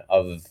one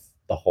of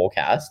the whole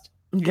cast.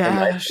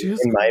 Yeah,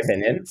 in my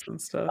opinion.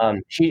 And stuff.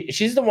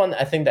 She's the one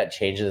I think that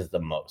changes the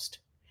most.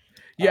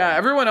 Yeah,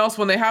 everyone else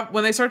when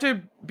they start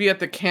to be at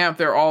the camp,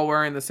 they're all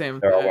wearing the same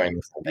thing. All wearing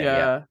the same thing.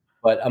 Yeah.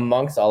 But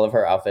amongst all of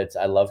her outfits,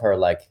 I love her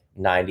like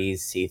 90s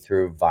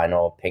see-through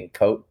vinyl pink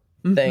coat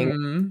thing.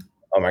 Mm-hmm.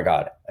 Oh my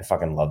god, I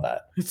fucking love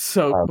that. It's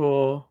so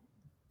cool.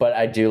 But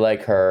I do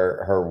like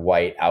her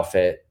white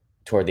outfit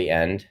toward the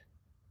end.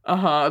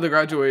 The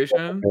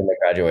graduation. The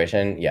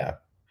graduation, yeah.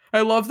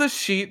 I love the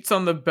sheets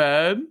on the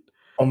bed.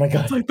 Oh my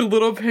god. It's like the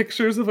little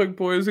pictures of like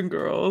boys and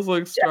girls,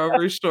 like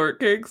strawberry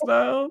shortcake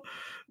style.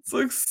 It's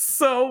like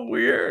so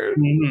weird.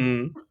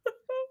 Mm-hmm.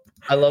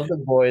 I love the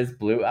boys'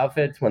 blue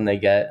outfits when they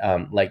get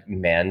like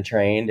man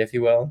trained, if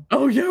you will.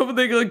 Oh yeah, when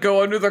they like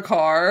go under the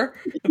car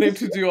and they have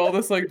to do all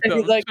this like dumb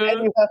he's like, shit.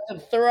 And you have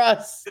to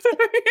thrust.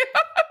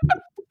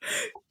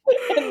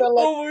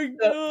 Oh my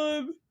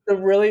god. The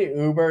really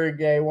uber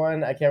gay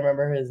one, I can't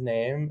remember his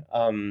name.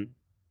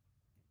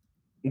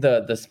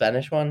 The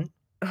Spanish one.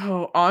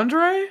 Oh,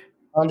 Andre?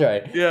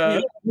 Yeah.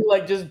 He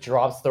like just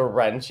drops the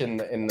wrench in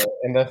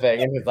the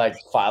thing and he's like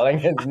filing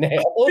his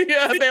nails.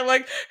 Yeah, they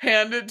like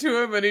hand it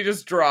to him and he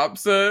just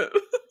drops it.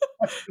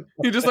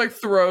 He just like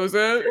throws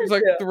it. He's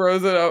like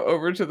throws it out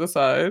over to the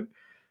side.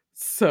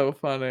 So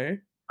funny.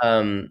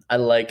 I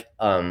like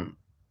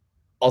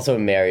also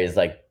Mary's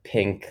like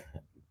pink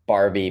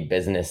Barbie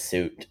business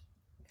suit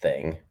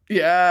thing.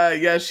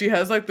 Yeah, she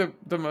has like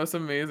the most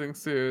amazing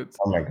suits.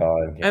 Oh my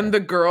god. Yeah. And the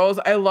girls,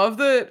 I love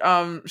that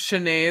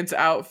Sinead's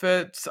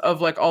outfits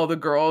of like all the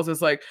girls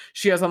is like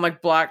she has on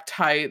like black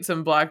tights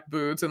and black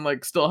boots and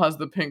like still has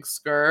the pink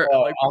skirt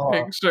and like the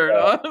pink shirt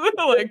on.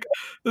 Like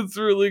that's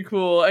really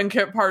cool. And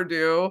Kip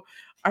Pardue,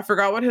 I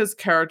forgot what his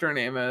character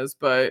name is,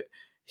 but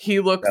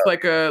he looks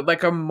like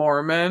a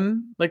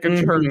Mormon, like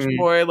a church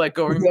boy, like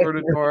going door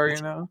to door,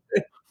 you know.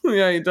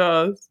 Yeah, he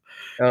does.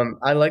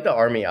 I like the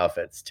army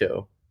outfits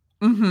too.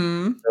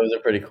 Mm-hmm. Those are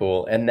pretty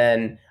cool. And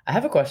then I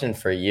have a question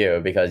for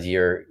you because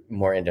you're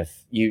more into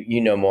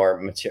you know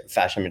more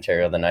fashion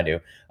material than I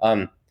do.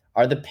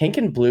 Are the pink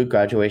and blue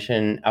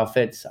graduation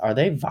outfits, are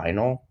they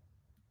vinyl?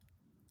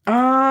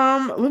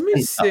 Let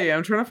me see.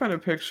 I'm trying to find a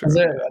picture.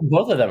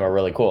 Both of them are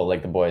really cool,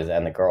 like the boys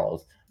and the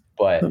girls.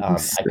 But I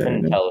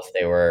couldn't tell if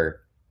they were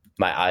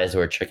my eyes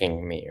were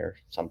tricking me or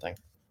something.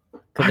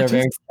 Because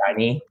they're very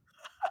shiny.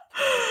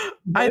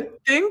 I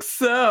think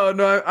so.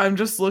 No, I'm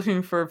just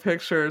looking for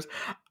pictures.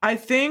 I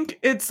think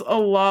it's a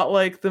lot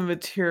like the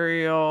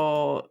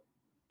material.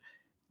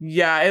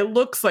 Yeah, it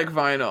looks like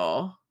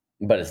vinyl.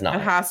 But it's not.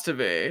 It has to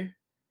be.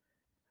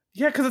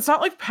 Yeah, because it's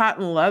not like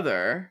patent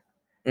leather.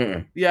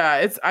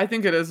 Yeah, I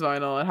think it is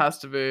vinyl. It has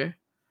to be.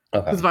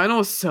 Because vinyl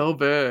was so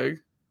big.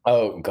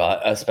 Oh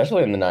god,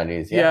 especially in the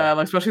 90s. Yeah,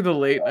 like especially the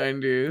late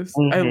 90s.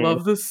 I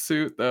love the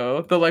suit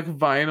though. The like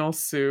vinyl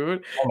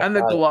suit and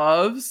the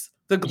gloves.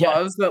 The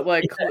gloves that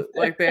like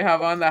like they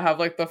have on that have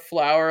like the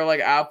flower like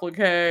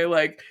applique,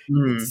 like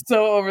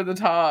so over the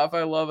top.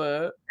 I love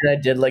it. And I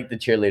did like the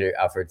cheerleader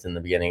outfits in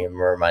the beginning. It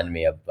reminded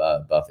me of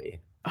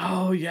Buffy.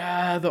 Oh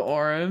yeah, the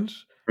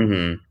orange.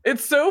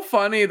 It's so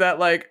funny that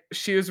like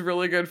she was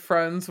really good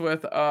friends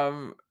with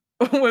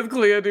with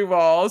Clea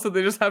Duvall, so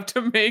they just have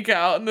to make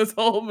out in this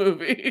whole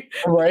movie.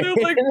 Right? They're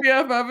like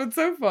BFF. It's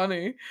so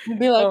funny. You'd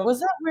be like, was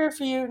that weird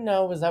for you?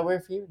 No. Was that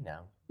weird for you?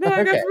 No. No,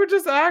 I guess we're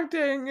just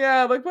acting.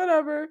 Yeah, like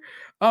whatever.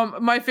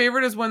 My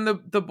favorite is when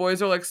the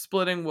boys are like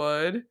splitting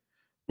wood.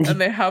 And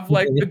they have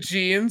like the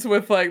jeans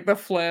with like the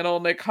flannel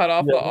and they cut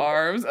off the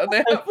arms and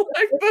they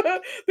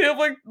have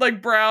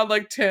like brown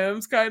like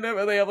Timbs kind of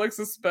and they have like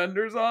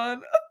suspenders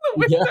on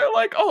which they're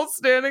like all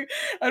standing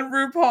and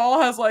RuPaul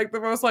has like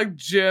the most like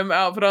gym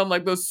outfit on,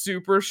 like those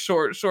super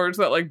short shorts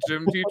that like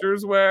gym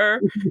teachers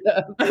wear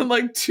and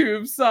like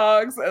tube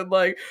socks and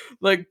like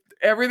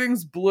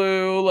everything's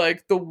blue,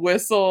 like the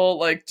whistle,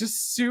 like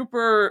just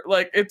super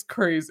like it's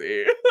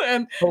crazy.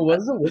 And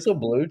was the whistle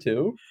blue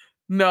too?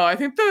 No, I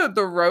think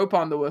the rope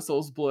on the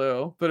whistle's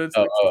blue, but it's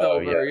like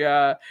silver,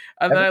 yeah.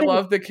 And then I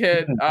love the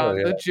kid,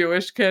 the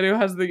Jewish kid who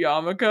has the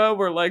yarmulke,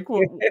 where like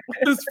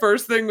his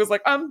first thing was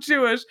like, I'm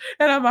Jewish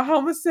and I'm a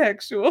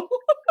homosexual.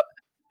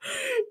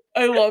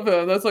 I love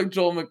him. That's like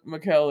Joel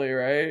McKelly,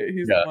 right?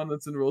 He's the one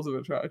that's in Rules of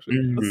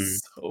Attraction.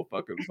 That's so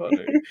fucking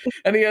funny.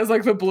 And he has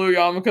like the blue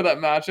yarmulke that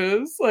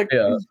matches, like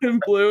in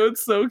blue.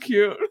 It's so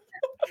cute.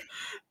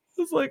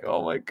 It's like,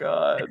 oh my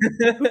god,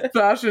 the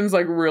fashion's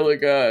like really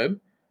good.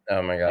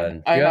 Oh my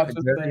god! Do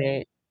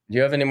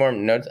you have any more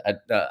notes? I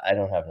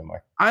don't have any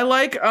more. I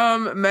like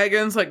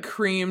Megan's like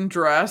cream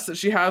dress that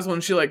she has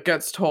when she like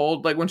gets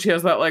told, like when she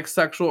has that like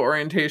sexual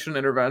orientation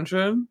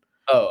intervention.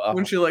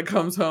 When she like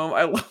comes home.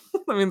 I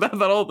mean that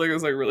whole thing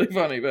is like really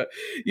funny, but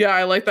yeah,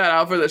 I like that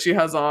outfit that she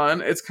has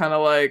on. It's kind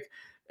of like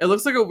it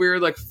looks like a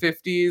weird like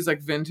 50s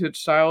like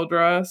vintage style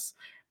dress.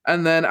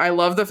 And then I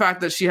love the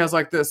fact that she has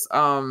like this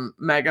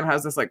Megan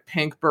has this like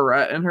pink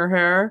barrette in her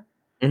hair.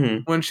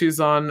 When she's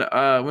on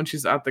when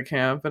she's at the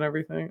camp and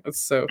everything. It's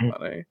so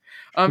funny.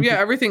 Yeah,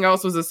 everything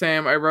else was the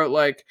same. I wrote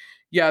like,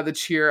 yeah, the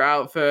cheer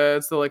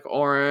outfits, the like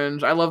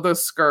orange. I love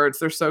those skirts.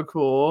 They're so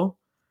cool.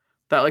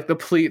 That like the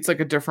pleat's like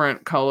a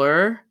different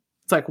color.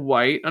 It's like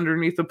white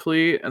underneath the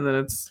pleat and then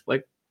it's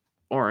like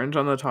orange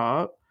on the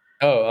top.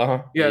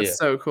 Yeah, it's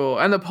so cool.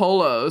 And the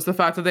polos, the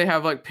fact that they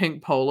have like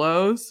pink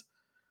polos.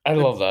 I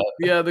love that.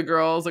 Yeah, the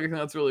girls, like I think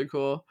that's really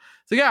cool.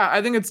 So yeah,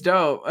 I think it's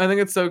dope. I think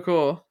it's so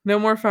cool. No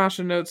more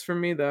fashion notes from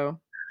me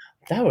though.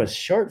 That was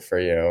short for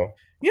you.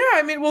 Yeah,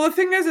 I mean, well, the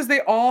thing is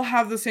they all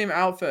have the same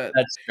outfit.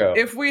 That's true.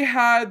 If we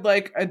had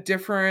like a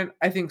different,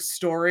 I think,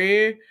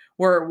 story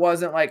where it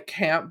wasn't like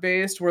camp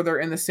based, where they're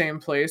in the same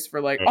place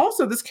for like.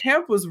 Also, this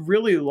camp was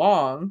really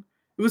long.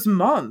 It was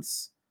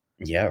months.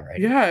 Yeah, right.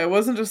 Yeah, it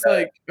wasn't just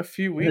like a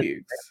few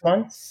weeks. 6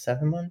 months,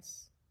 7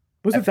 months.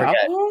 Was it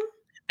that long?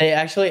 They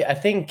actually, I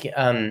think,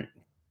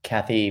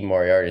 Kathy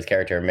Moriarty's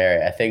character,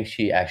 Mary, I think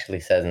she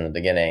actually says in the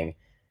beginning,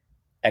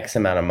 X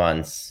amount of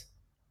months.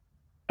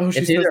 Oh,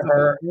 it's either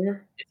her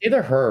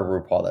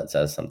or RuPaul that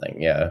says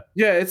something. Yeah.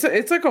 Yeah,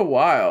 it's like a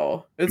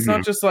while. It's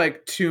not just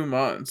like 2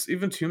 months.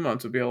 Even 2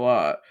 months would be a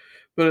lot.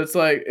 But it's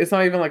like it's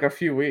not even like a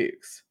few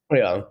weeks.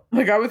 Yeah.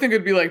 Like I would think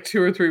it'd be like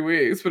 2 or 3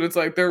 weeks, but it's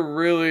like they're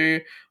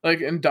really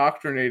like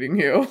indoctrinating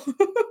you.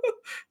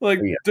 Like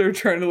they're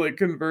trying to like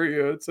convert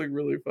you. It's like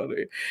really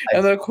funny.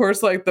 And then of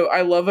course like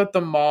I love that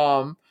the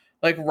mom,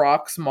 like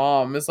Rock's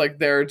mom, is like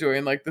there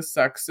doing like the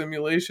sex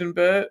simulation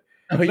bit.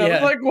 Oh, yeah. I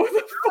was like, what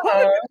the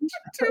fuck?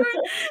 And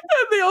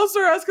they all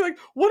start asking, like,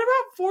 what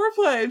about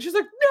foreplay? And she's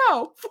like,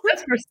 no.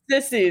 That's for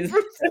sissies. For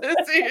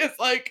sissies.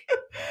 Like,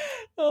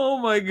 oh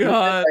my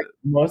God. Like,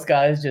 most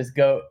guys just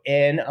go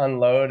in,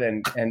 unload,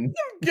 and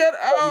get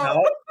out.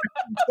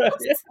 Like,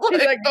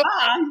 like,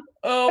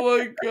 oh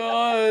my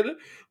God.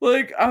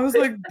 Like, I was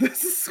like,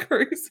 this is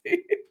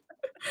crazy.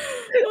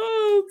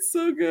 Oh, it's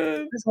so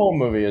good. This whole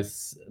movie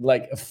is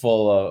like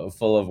full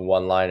of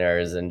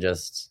one-liners and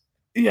just.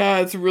 Yeah,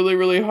 it's really,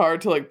 really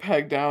hard to like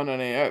peg down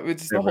any.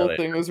 It's just the whole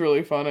thing was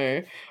really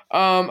funny.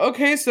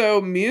 Okay,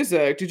 so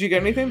music. Did you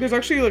get anything? There's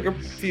actually like a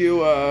few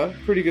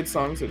pretty good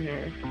songs in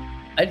here.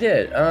 I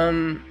did.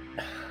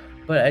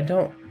 But I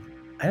don't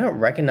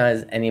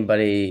recognize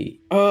anybody.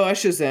 Oh, I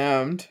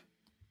Shazammed.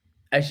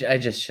 I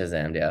just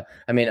Shazammed, yeah.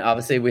 I mean,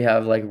 obviously we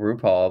have like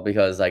RuPaul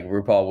because like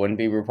RuPaul wouldn't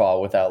be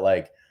RuPaul without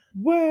like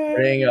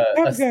putting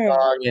a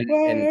song in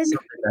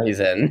something that he's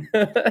in.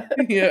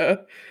 Yeah.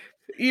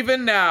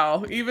 Even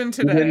now, even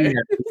today.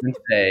 Even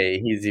today,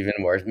 he's even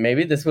worse.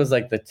 Maybe this was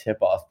like the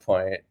tip-off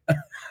point.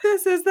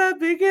 This is the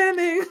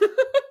beginning.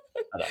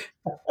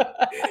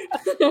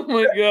 Oh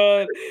my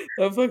God.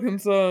 That fucking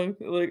song.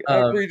 Like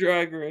every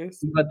Drag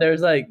Race. But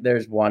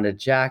there's Wanda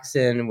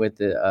Jackson with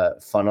the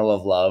Funnel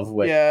of Love.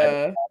 Which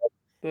that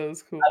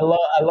was cool.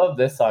 I love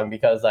this song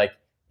because like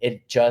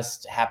it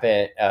just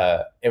happened.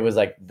 It was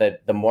like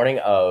the morning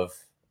of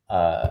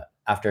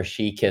after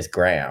she kissed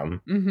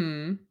Graham,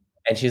 and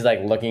she's like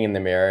looking in the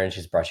mirror and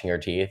she's brushing her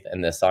teeth,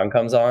 and this song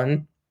comes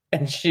on,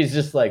 and she's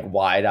just like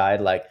wide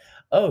eyed, like,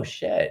 oh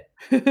shit.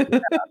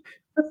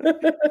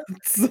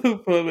 So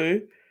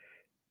funny.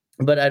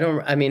 But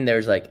I mean,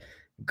 there's like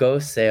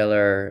Ghost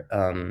Sailor,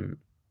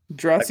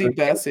 Dressy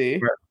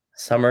Bessie,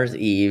 Summer's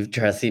Eve,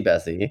 Dressy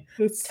Bessie,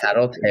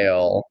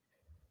 Tattletale,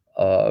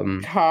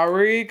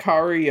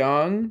 Kari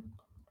Young.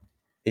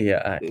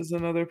 Yeah, is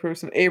another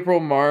person. April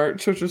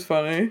March, which is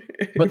funny.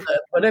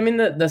 but I mean,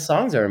 the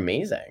songs are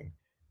amazing.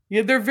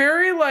 Yeah, they're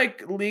very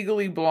like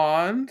Legally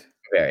Blonde.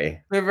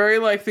 Very. They're very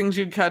like things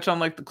you'd catch on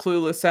like the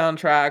Clueless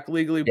soundtrack,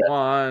 Legally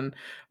Blonde,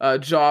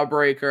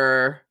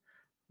 Jawbreaker.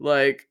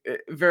 Like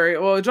very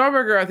well,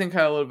 Jawbreaker I think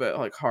had a little bit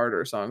like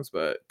harder songs,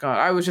 but God,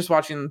 I was just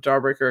watching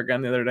Jawbreaker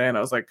again the other day and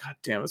I was like, God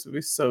damn, this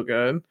movie's so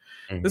good.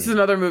 This is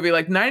another movie.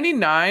 Like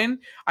 99,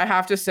 I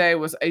have to say,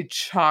 was a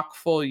chock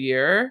full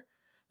year.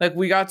 Like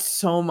we got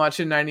so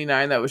much in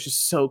 99 that was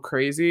just so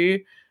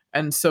crazy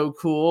and so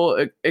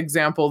cool.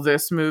 Example,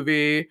 this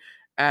movie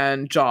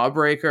and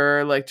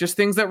Jawbreaker, like just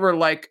things that were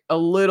like a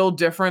little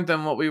different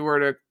than what we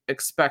were to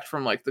expect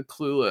from like the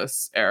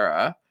Clueless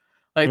era.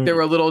 Like they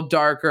were a little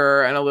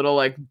darker and a little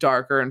like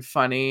darker and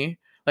funny,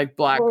 like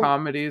black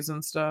comedies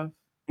and stuff.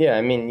 Yeah,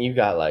 I mean, you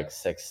got like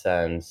Sixth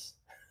Sense.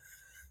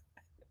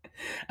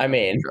 I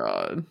mean,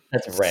 God.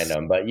 That's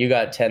random, but you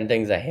got 10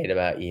 Things I Hate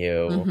About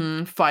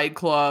You. Fight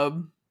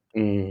Club.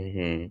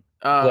 Blair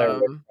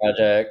Witch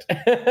Project.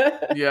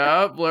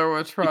 Yeah, Blair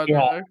Witch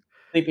Project.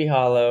 Sleepy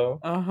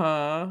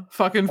Hollow.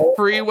 Fucking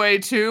Freeway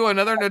 2,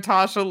 another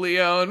Natasha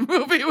Lyonne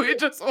movie we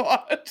just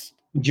watched.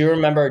 Do you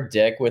remember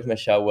Dick with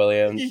Michelle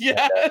Williams?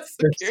 Yes,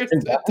 Kirsten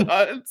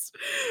Dunst.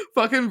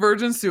 Fucking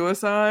Virgin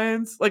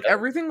Suicides. Like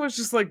everything was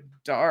just like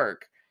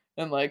dark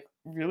and like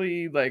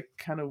really like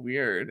kind of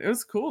weird. It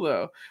was cool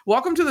though.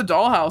 Welcome to the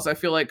Dollhouse, I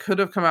feel like could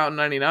have come out in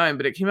 99,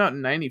 but it came out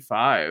in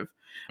 95.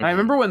 And I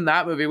remember when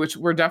that movie, which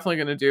we're definitely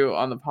going to do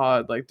on the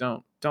pod, like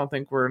don't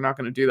think we're not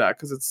going to do that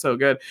because it's so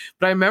good.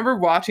 But I remember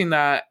watching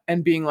that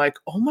and being like,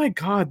 oh my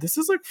God, this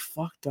is like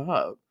fucked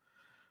up.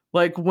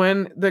 Like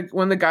when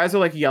the guys are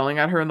like yelling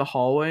at her in the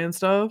hallway and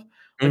stuff,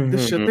 like the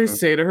shit they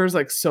say to her is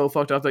like so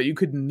fucked up that you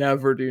could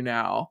never do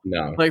now.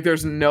 No. Like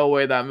there's no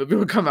way that movie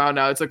would come out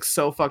now. It's like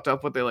so fucked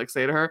up what they like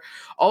say to her.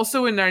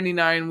 Also in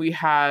 99 we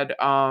had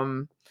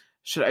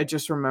should I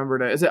just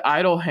remembered it. Is it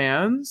Idle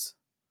Hands?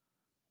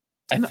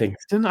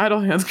 Didn't Idle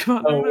Hands come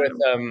out? Oh,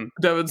 with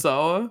Devon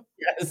Sawa?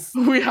 Yes.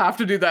 We have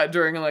to do that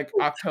during like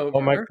October.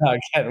 Oh my God,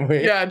 can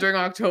we? Yeah, during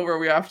October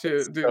we have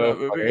to do that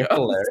movie.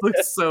 It's like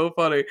so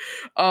funny.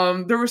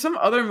 There was some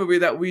other movie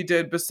that we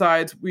did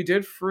besides we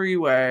did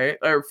Freeway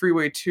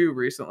 2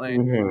 recently.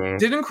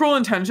 Didn't Cruel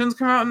Intentions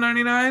come out in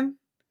 99?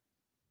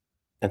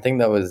 I think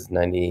that was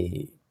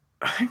 90.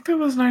 I think that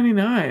was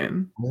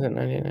 99. Was it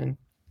 99?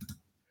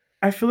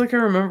 I feel like I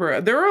remember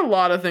it. There were a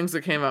lot of things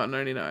that came out in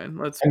 99.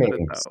 Let's put it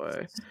that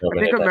way. I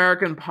think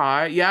American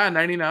Pie. Yeah,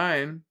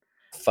 99.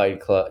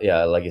 Fight Club.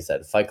 Yeah, like you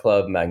said, Fight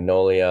Club,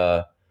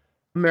 Magnolia.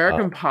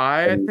 American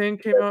Pie, I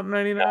think, came out in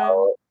 99.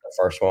 The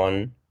first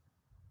one.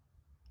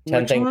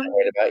 10 Things I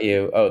Hate About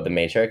You. Oh, The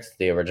Matrix,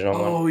 the original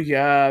one. Oh,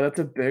 yeah, that's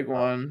a big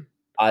one.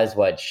 Eyes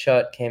Wide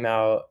Shut came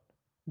out.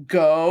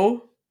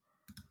 Go.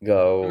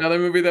 Another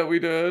movie that we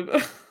did.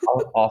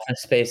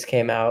 Office Space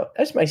came out.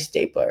 That's my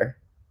stapler.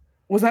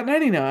 Was that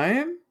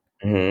 99?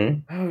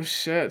 Oh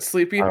shit.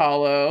 Sleepy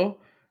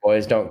Hollow.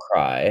 Boys Don't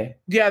Cry.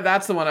 Yeah,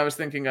 that's the one I was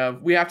thinking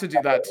of. We have to do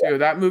that too.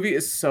 That movie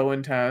is so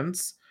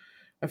intense.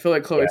 I feel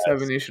like Chloe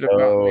Sevigny should have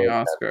gotten the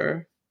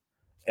Oscar.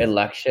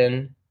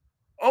 Election.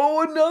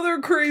 Oh, another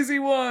crazy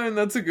one.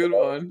 That's a good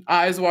one.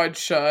 Eyes Wide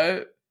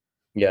Shut.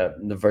 Yeah,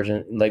 the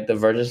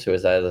Virgin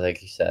Suicide,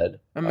 like you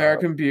said.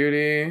 American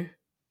Beauty.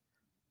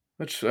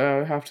 Which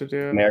I have to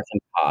do. American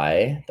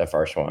Pie, the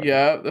first one.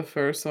 Yeah, the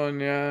first one,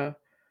 yeah.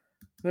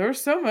 There were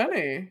so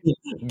many.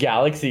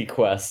 Galaxy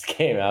Quest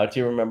came out. Do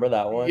you remember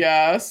that one?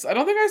 Yes. I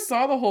don't think I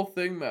saw the whole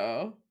thing,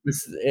 though.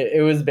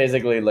 It was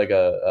basically like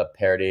a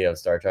parody of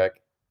Star Trek.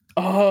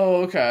 Oh,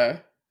 okay.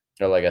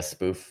 Or like a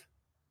spoof.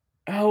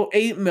 Oh,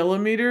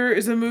 8mm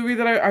is a movie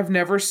that I've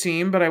never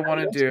seen, but I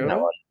want to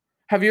do.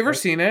 Have you ever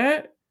seen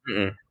it?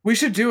 We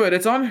should do it.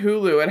 It's on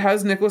Hulu. It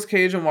has Nicolas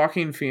Cage and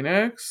Joaquin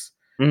Phoenix.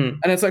 And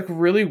it's like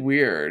really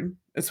weird.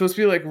 It's supposed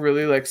to be like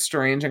really like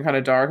strange and kind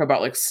of dark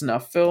about like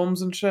snuff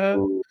films and shit.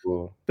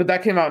 Ooh. But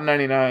that came out in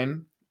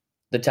 99.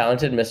 The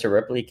Talented Mr.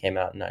 Ripley came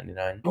out in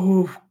 99.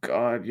 Oh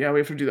God, yeah, we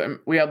have to do that.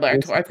 We had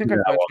like I think I've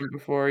mentioned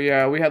before.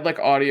 Yeah, we had like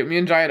audio. Me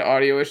and Jai had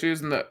audio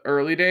issues in the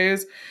early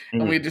days,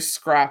 and we just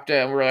scrapped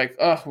it. And we were like,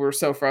 oh, we were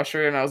so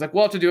frustrated. And I was like,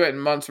 we'll have to do it in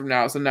months from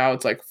now. So now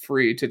it's like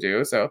free to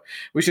do. So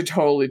we should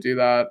totally do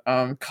that.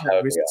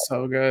 God,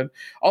 so good.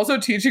 Also,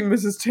 Teaching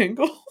Mrs.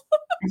 Tingle.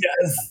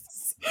 Yes.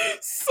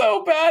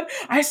 So bad.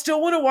 I still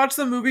want to watch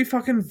the movie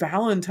fucking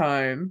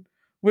Valentine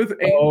with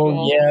Angel.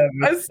 Oh yeah,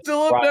 I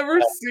still have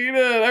never seen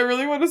it. I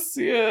really want to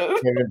see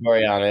it. David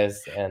Boreanaz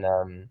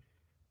and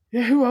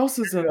yeah, who else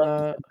is in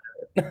that?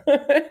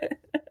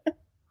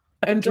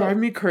 And Drive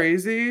Me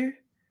Crazy.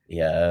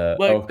 Yeah.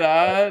 Like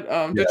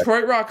that.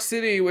 Detroit Rock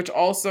City, which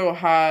also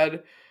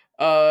had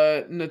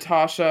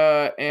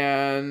Natasha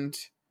and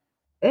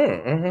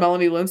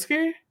Melanie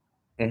Lynskey.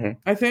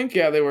 I think,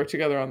 yeah, they worked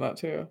together on that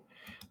too.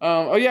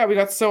 Oh yeah, we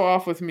got so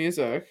off with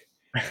music.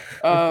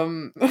 Yeah,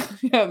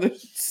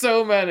 there's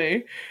so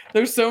many.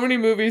 There's so many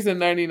movies in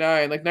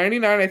 99. Like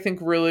 99, I think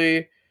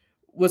really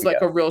was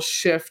like a real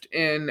shift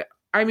in,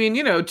 I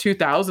mean,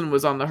 2000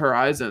 was on the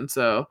horizon.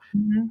 So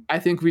I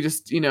think we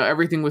just,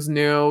 everything was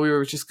new. We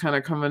were just kind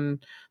of coming.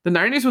 The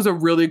 90s was a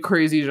really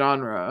crazy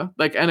genre,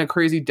 like, and a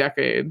crazy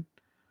decade.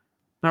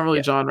 Not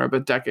really genre,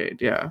 but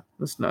decade. Yeah,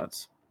 that's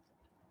nuts.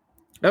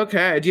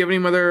 Okay. Do you have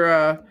any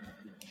other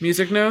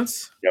music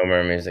notes? No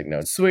more music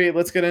notes. Sweet.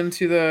 Let's get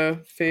into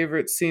the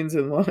favorite scenes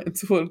and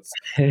lines.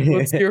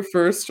 What's your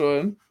first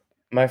one?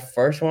 My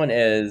first one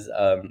is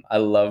I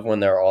love when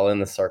they're all in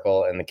the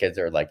circle and the kids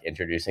are like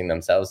introducing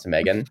themselves to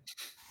Megan.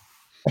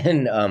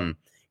 And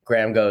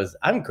Graham goes,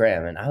 "I'm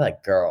Graham and I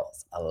like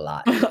girls a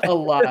lot." A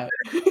lot.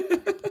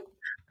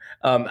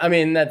 I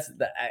mean,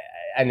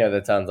 I know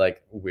that sounds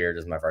like weird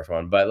as my first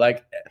one, but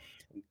like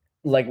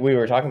we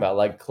were talking about,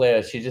 like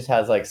Clea, she just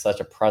has like such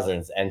a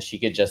presence and she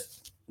could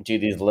just do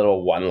these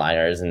little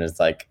one-liners and it's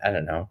like, I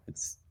don't know,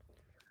 it's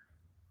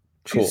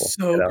cool. She's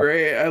so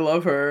great. I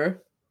love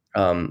her.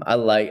 I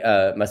like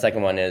my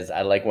second one is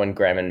I like when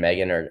Graham and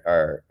Megan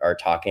are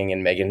talking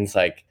and Megan's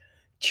like,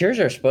 cheers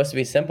are supposed to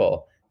be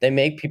simple. They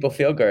make people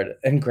feel good.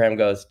 And Graham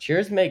goes,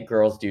 cheers make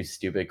girls do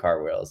stupid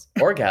cartwheels.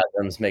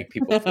 Orgasms make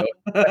people feel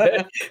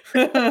good.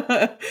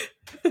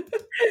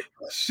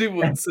 She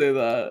would say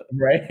that.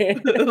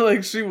 Right?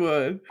 Like she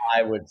would.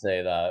 I would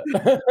say that.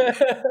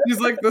 She's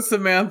like the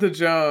Samantha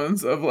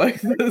Jones of like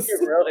this.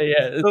 She really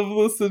is. Of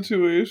the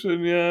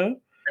situation, yeah.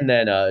 And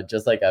then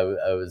just like I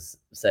was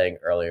saying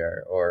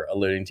earlier or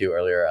alluding to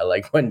earlier, I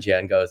like when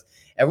Jan goes,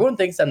 everyone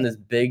thinks I'm this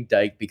big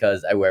dyke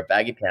because I wear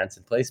baggy pants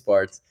and play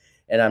sports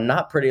and I'm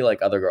not pretty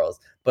like other girls.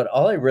 But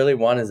all I really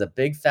want is a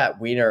big fat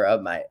wiener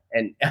of my...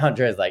 And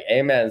Andrea's like,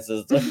 amen,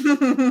 sister.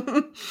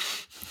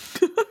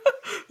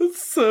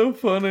 It's so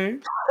funny.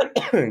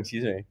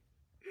 Excuse me.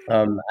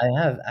 I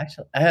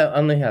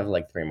only have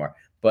like 3 more.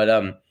 But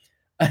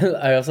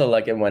I also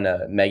like it when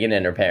Megan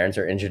and her parents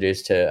are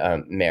introduced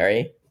to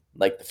Mary,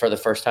 like for the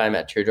first time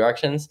at True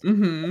Directions.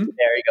 Mm-hmm.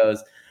 Mary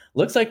goes,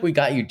 "Looks like we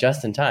got you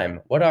just in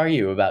time. What are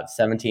you, about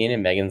 17?"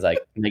 And Megan's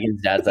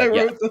dad's like,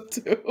 I wrote that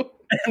too.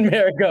 And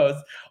Mary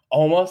goes,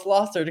 "Almost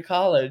lost her to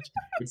college.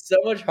 It's so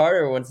much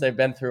harder once they've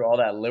been through all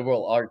that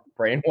liberal art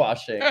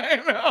brainwashing." I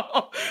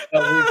know.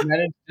 But we've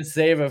managed to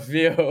save a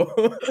few.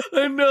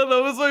 I know,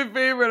 that was my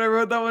favorite. I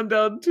wrote that one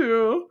down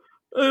too.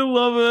 I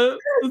love it.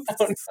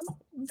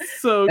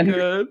 It's so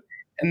good.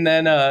 And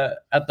then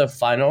at the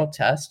final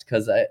test,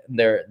 because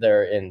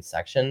they're in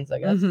sections, I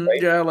guess. Mm-hmm.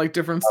 Right? Yeah, like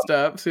different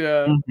steps.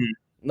 Yeah. Mm-hmm.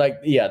 Like,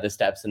 yeah, the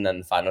steps and then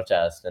the final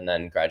test and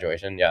then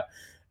graduation. Yeah.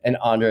 And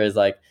Andrea is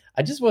like,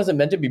 "I just wasn't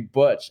meant to be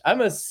butch. I'm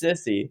a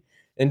sissy."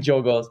 And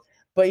Joel goes,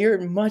 "But you're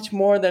much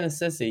more than a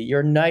sissy.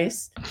 You're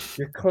nice,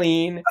 you're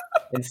clean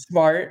and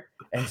smart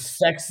and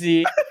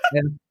sexy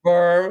and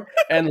firm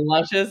and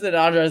luscious." And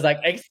Andrea is like,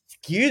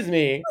 "Excuse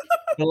me.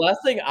 The last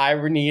thing I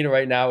need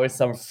right now is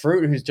some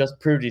fruit who's just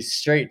proved he's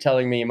straight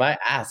telling me my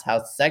ass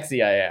how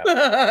sexy I am."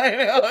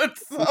 I know,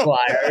 it's so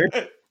liar.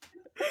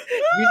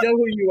 You know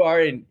who you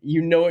are and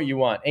you know what you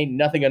want. Ain't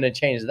nothing gonna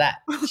change that.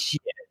 Shit.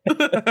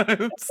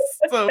 It's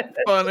so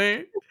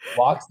funny.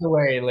 Walks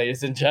away,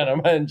 ladies and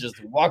gentlemen.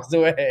 Just walks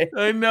away.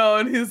 I know,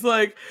 and he's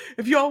like,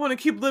 "If y'all want to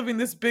keep living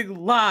this big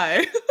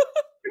lie,"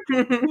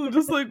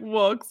 just like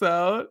walks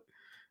out.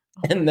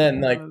 And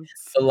then like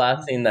the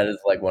last scene that is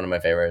like one of my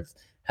favorites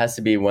has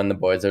to be when the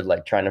boys are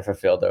like trying to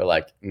fulfill their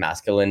like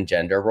masculine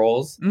gender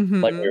roles,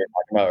 like we were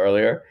talking about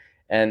earlier.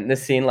 And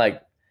this scene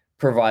like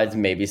provides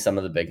maybe some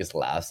of the biggest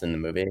laughs in the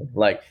movie.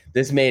 Like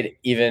this made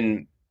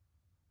even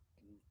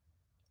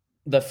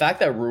the fact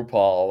that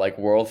RuPaul, like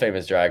world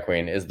famous drag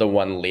queen, is the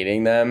one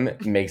leading them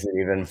makes it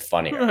even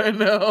funnier. I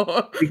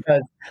know.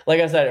 Because like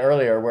I said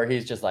earlier, where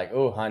he's just like,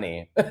 "Oh,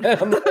 honey." I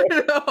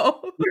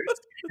know.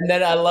 And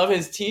then I love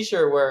his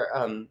t-shirt where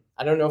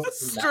I don't know if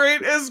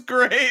straight is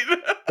great.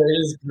 Straight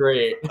is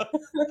great.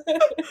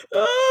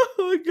 Oh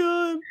my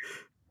god.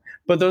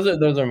 But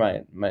those are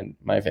my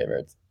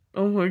favorites.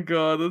 Oh my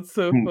god, that's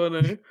so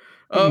funny.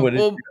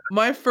 Well,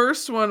 my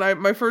first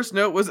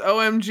note was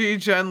OMG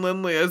Jen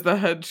Lindley as the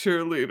head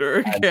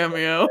cheerleader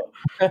cameo.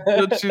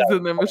 That she's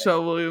in there,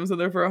 Michelle Williams in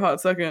there for a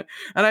hot second.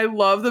 And I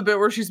love the bit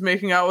where she's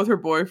making out with her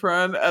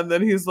boyfriend and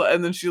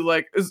then she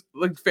like is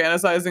like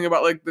fantasizing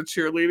about like the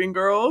cheerleading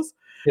girls.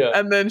 Yeah.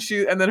 And then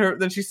she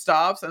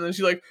stops and then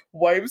she like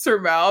wipes her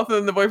mouth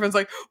and the boyfriend's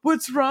like,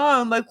 "What's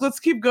wrong? Like, let's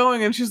keep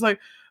going." And she's like,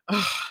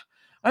 "Ugh,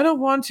 I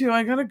don't want to.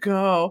 I gotta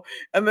go."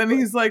 And then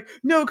he's like,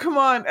 "No, come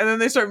on." And then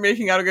they start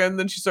making out again. And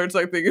then she starts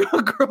like thinking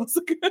about girls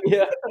again.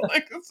 Yeah.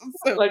 Like, this is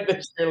so like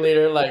the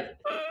cheerleader like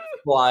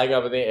flying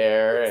up in the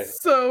air. And...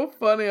 so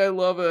funny. I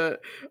love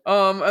it.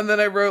 And then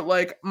I wrote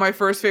like my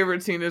first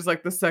favorite scene is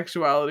like the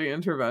sexuality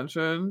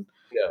intervention.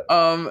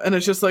 And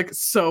it's just like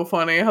so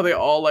funny how they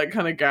all like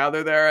kind of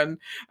gather there,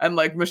 and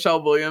like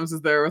Michelle Williams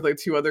is there with like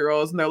 2 other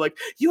girls, and they're like,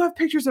 you have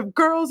pictures of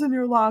girls in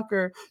your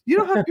locker, you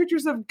don't have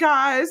pictures of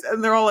guys,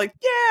 and they're all like,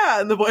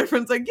 yeah, and the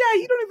boyfriend's like, yeah,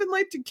 you don't even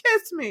like to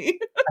kiss me.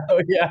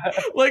 Oh yeah.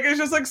 Like it's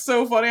just like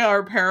so funny how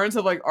her parents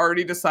have like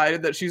already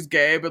decided that she's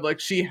gay, but like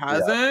she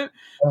hasn't.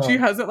 She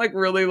hasn't like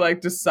really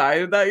like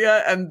decided that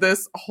yet, and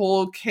this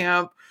whole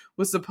camp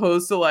was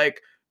supposed to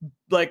like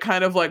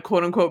kind of like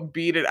quote unquote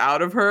beat it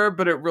out of her,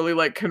 but it really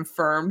like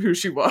confirmed who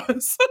she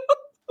was.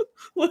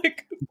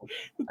 Like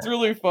it's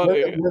really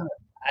funny.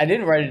 I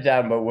didn't write it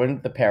down, but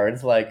weren't the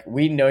parents like,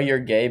 we know you're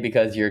gay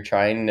because you're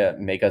trying to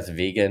make us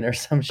vegan or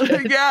some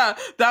shit? Yeah,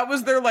 that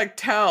was their like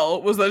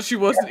tell, was that she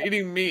wasn't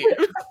eating meat.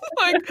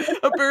 Like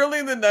apparently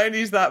in the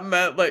 90s that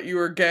meant like you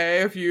were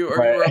gay if you you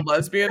were a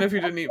lesbian if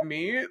you didn't eat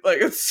meat. Like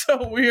it's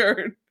so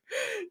weird.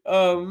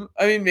 I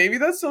mean maybe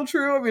that's still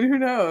true. I mean who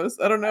knows?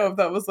 I don't know if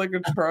that was like a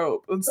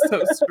trope. It's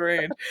so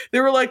strange. They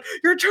were like,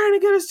 you're trying to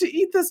get us to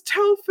eat this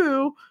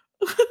tofu.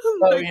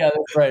 Like, oh yeah,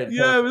 that's right.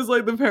 Yeah, it was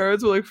like the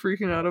parents were like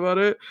freaking out about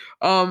it.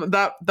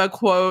 That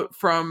quote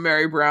from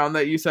Mary Brown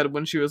that you said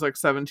when she was like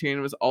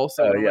 17 was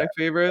also one of my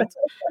favorites.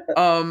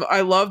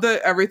 I love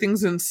that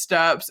everything's in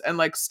steps, and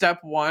like step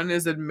 1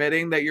 is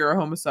admitting that you're a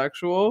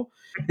homosexual.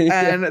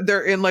 And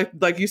they're in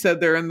like you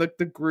said, they're in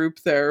the group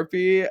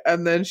therapy,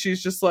 and then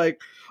she's just like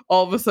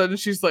all of a sudden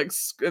she's like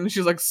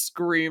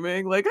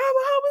screaming like, I'm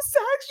a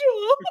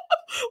homosexual.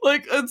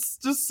 Like it's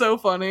just so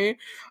funny.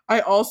 I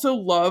also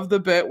love the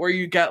bit where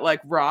you get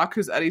like Rock,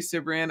 who's Eddie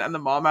Cibrian, and the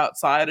mom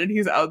outside, and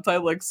he's outside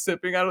like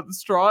sipping out of the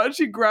straw, and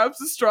she grabs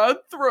the straw and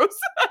throws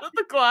it out of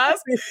the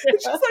glass. And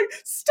she's like,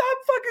 stop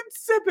fucking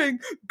sipping,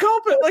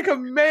 gulp it like a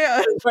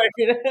man.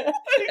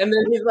 And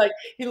then he's like,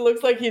 he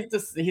looks like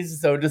he's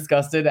so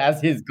disgusted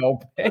as he's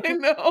gulping. I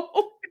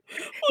know.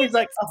 He's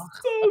like, oh.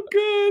 So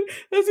good,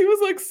 as he was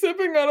like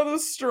sipping out of the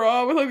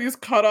straw with like these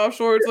cutoff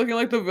shorts, looking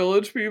like the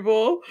Village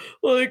People.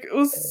 Like it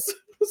was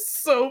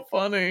so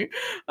funny.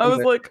 I was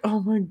like,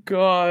 oh my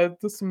god,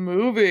 this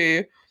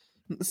movie.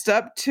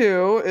 Step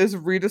 2 is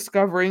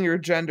rediscovering your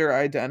gender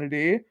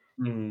identity.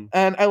 And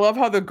I love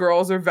how the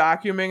girls are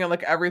vacuuming and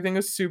like everything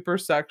is super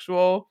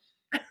sexual.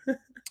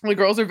 The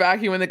girls are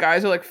vacuuming, the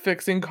guys are like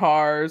fixing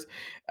cars,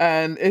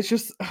 and it's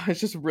just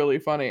really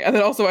funny. And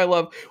then also I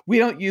love, we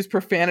don't use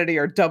profanity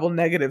or double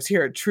negatives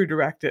here at True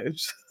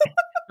Directives.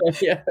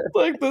 Yeah,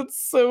 like that's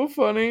so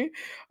funny.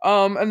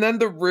 And then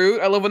the root,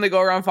 I love when they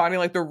go around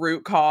finding like the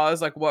root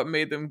cause, like what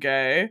made them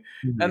gay.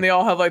 And they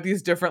all have like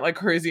these different like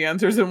crazy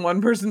answers, and one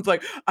person's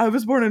like, I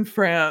was born in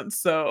France,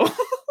 so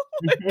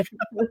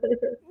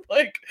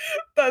like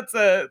that's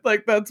it.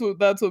 Like that's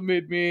what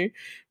made me,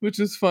 which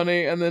is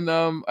funny. And then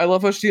I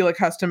love how she like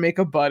has to make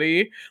a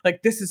buddy.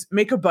 Like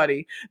make a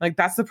buddy. Like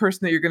that's the person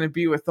that you're gonna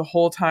be with the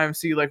whole time.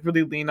 So you like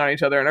really lean on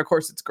each other. And of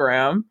course it's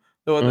Graham,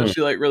 the one that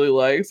she like really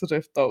likes, which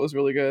I thought was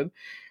really good.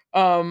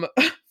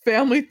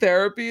 Family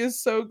therapy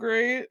is so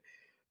great.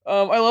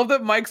 I love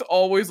that Mike's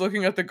always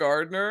looking at the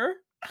gardener.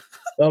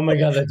 Oh my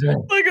god, that's right.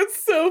 Like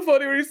it's so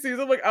funny when he sees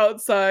him like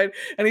outside,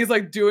 and he's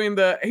like playing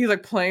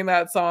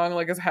that song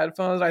like his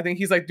headphones. I think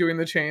he's like doing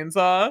the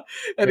chainsaw,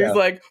 and he's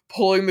like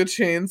pulling the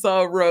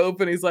chainsaw rope,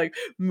 and he's like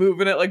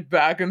moving it like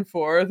back and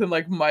forth, and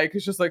like Mike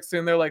is just like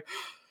sitting there like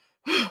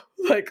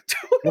like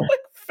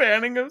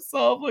fanning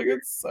himself. Like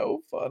it's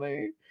so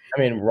funny. I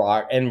mean,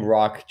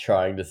 Rock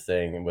trying to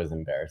sing was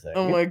embarrassing.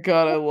 Oh my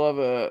god, I love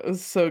it.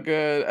 It's so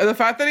good. And the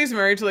fact that he's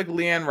married to like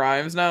LeAnn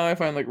Rimes now, I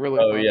find like really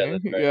funny. Yeah,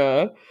 that's right.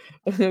 Yeah.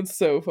 It's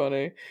so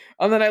funny.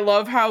 And then I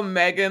love how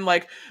Megan,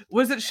 like,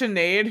 was it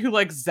Sinead who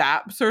like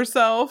zaps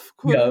herself,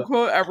 quote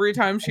unquote, every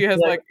time she has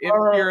like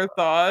impure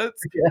thoughts?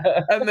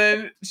 Yeah. And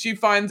then she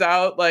finds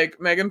out,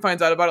 like, Megan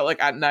finds out about it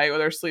like at night when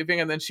they're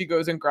sleeping, and then she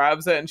goes and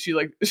grabs it, and she's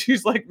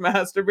like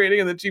masturbating,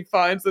 and then she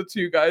finds the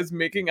 2 guys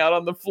making out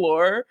on the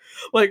floor.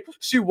 Like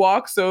she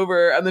walks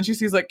over, and then she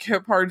sees like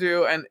Kip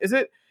Pardue, and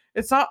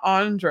it's not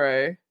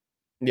Andre.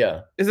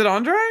 Yeah. Is it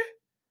Andre?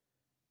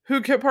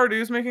 Who Kip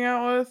Pardue's making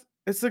out with?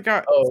 It's the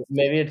guy. Oh,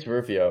 maybe it's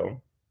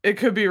Rufio. It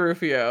could be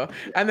Rufio.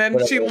 And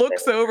then she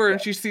looks over and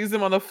she sees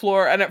him on the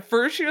floor. And at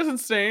first she doesn't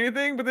say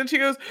anything, but then she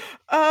goes,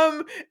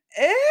 ew.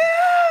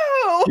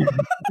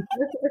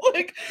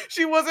 Like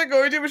she wasn't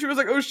going to, but she was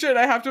like, oh shit,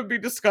 I have to be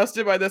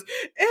disgusted by this.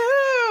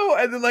 Ew.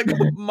 And then like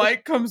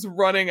Mike comes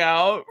running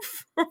out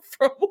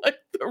from like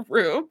the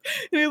room,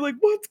 and he's like,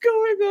 what's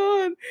going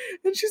on?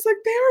 And she's like,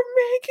 they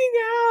were making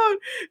out.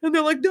 And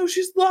they're like, no,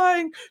 she's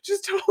lying.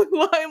 She's totally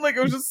lying. Like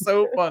it was just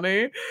so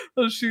funny.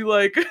 So she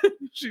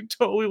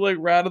totally like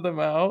ratted them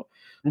out.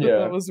 Yeah.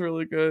 That was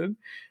really good.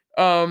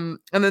 And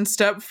then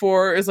step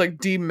 4 is like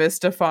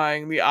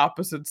demystifying the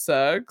opposite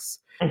sex.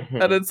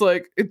 And it's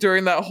like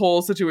during that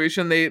whole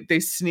situation they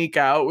sneak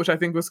out, which I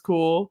think was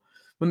cool,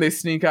 when they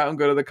sneak out and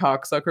go to the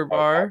cocksucker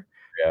bar.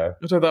 Yeah,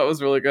 which I thought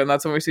was really good. And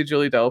that's when we see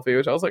Julie Delpy,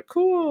 which I was like,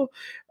 cool.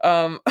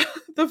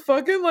 The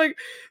fucking like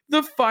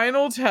the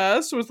final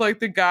test was like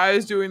the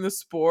guys doing the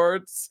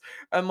sports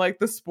and like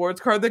the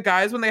sports card. The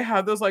guys when they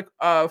have those like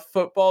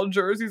football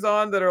jerseys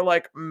on that are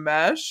like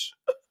mesh.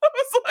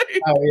 was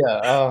like, oh yeah,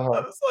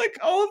 I was like,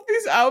 all of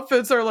these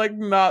outfits are like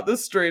not the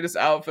straightest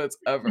outfits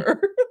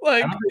ever.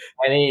 Like, I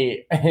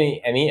don't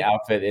think any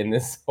outfit in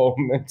this whole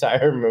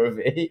entire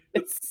movie.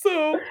 It's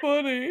so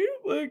funny.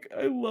 Like,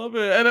 I love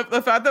it. And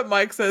the fact that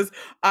Mike says,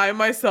 I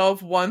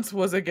myself once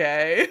was a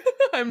gay.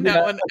 I'm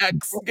now an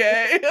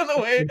ex-gay. And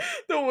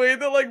the way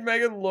that like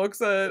Megan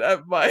looks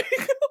at Mike,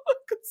 like,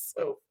 it's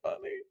so funny.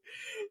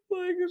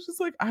 Like, it's just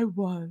like, I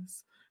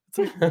was. It's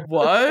like,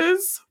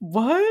 was?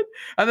 What?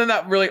 And then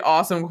that really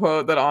awesome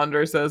quote that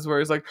Andre says where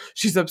he's like,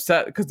 she's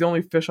upset because the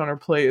only fish on her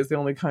plate is the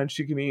only kind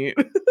she can eat.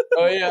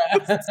 Oh yeah.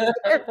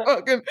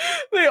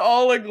 They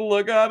all like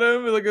look at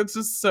him, like it's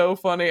just so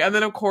funny. And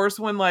then of course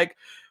when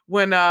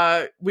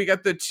we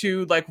get the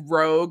two like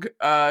rogue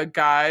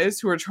guys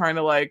who are trying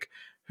to like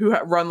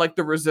run like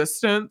the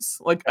resistance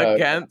like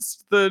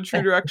against the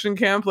True Direction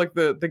camp, like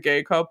the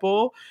gay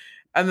couple.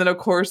 And then of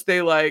course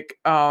they like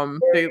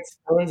owns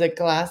a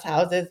glass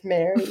houses,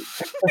 Mary.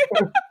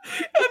 And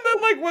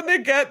then like when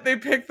they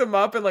pick them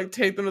up and like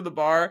take them to the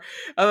bar.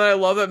 And then I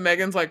love that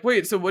Megan's like,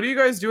 wait, so what are you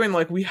guys doing?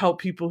 Like, we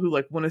help people who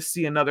like want to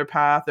see another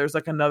path. There's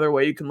like another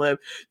way you can live.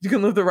 You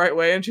can live the right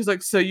way. And she's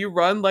like, so you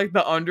run like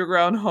the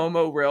underground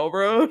homo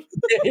railroad?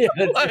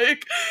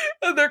 Like,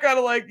 and they're kind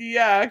of like,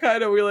 yeah,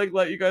 kind of. We like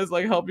let you guys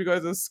like help you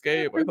guys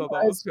escape. I thought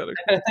that was kind of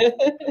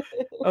cool.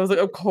 I was like,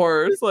 of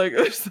course. Like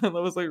that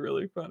was like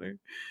really funny.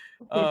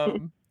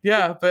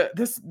 Yeah, but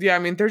I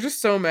mean, there's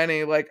just so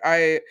many. Like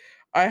I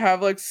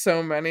have like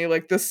so many.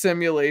 Like the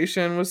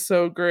simulation was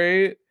so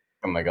great.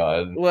 Oh my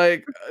god.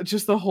 Like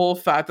just the whole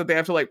fact that they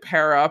have to like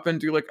pair up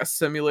and do like a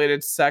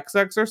simulated sex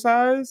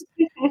exercise.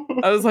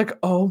 I was like,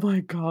 oh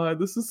my god,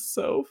 this is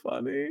so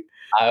funny.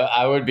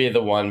 I would be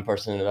the one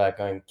person in that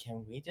going,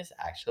 can we just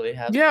actually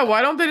have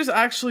why don't they just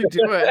actually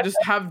do it? Just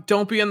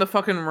don't be in the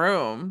fucking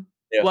room.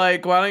 Yeah.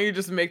 Like, why don't you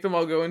just make them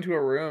all go into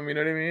a room? You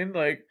know what I mean?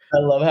 Like, I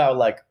love how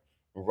like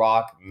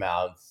Rock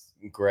mounts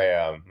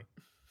Graham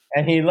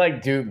and he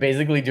like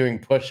basically doing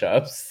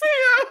push-ups.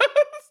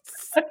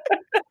 Yes.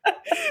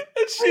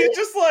 And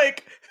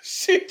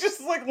she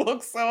just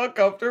looks so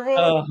uncomfortable.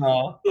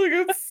 Like,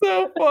 it's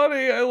so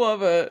funny. I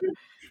love it.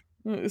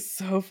 It's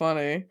so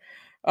funny.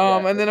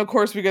 And then of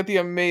course we get the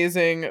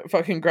amazing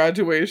fucking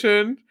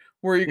graduation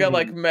where you get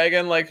like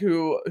Megan, like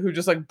who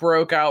just like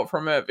broke out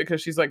from it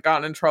because she's like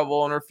gotten in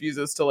trouble and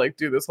refuses to like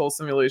do this whole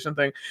simulation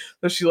thing.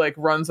 So she like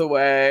runs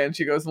away and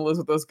she goes and lives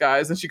with those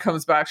guys and she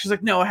comes back. She's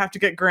like, no, I have to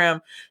get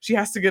Graham. She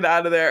has to get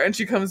out of there. And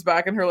she comes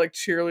back in her like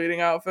cheerleading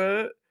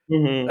outfit.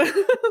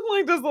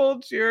 Like does the whole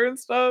cheer and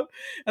stuff.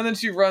 And then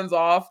she runs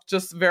off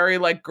just very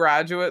like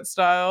Graduate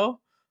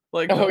style.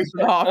 Like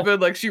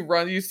Hoffman, like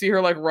you see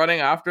her like running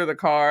after the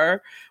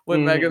car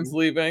when Megan's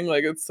leaving.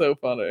 Like it's so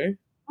funny.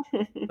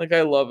 Like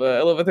I love it.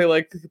 I love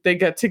it. They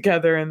get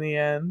together in the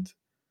end.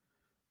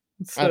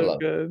 It's so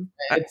good.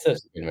 It's such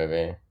a good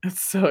movie.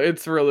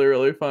 It's really,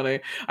 really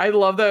funny. I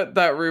love that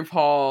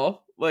RuPaul.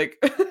 Like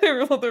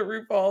I love that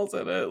RuPaul's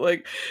in it.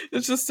 Like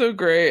it's just so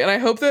great. And I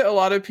hope that a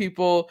lot of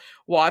people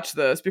watch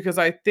this because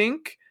I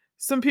think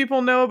some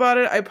people know about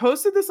it. I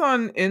posted this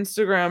on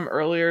Instagram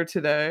earlier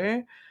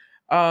today.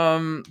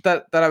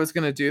 That I was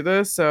gonna do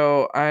this,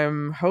 so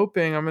I'm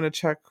hoping I'm gonna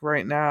check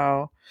right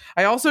now.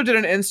 I also did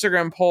an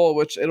Instagram poll,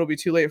 which it'll be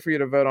too late for you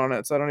to vote on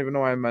it, so I don't even know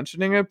why I'm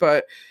mentioning it.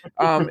 But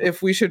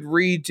if we should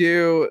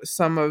redo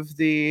some of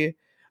the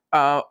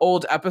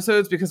old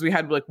episodes because we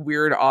had like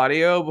weird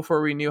audio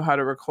before we knew how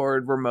to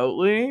record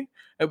remotely.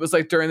 It was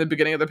like during the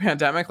beginning of the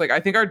pandemic. Like I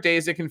think our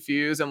Dazed and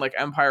Confused and like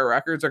Empire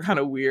Records are kind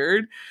of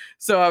weird.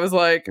 So I was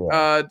like,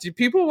 do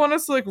people want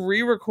us to like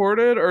re-record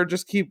it or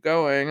just keep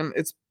going? And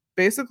it's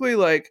basically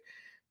like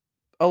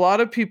a lot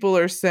of people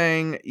are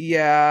saying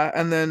yeah,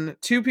 and then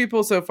 2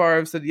 people so far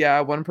have said yeah,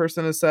 1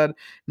 person has said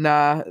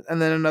nah,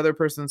 and then another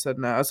person said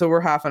no. So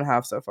we're half and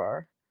half so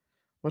far,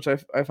 which I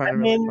find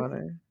really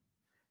funny.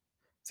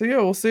 So yeah,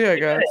 we'll see, I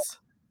guess.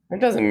 It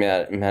doesn't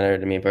matter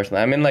to me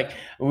personally. I mean, like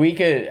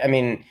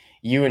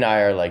you and I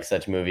are like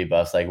such movie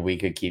buffs, like we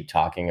could keep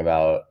talking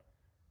about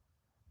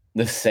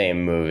the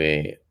same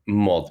movie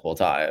multiple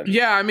times.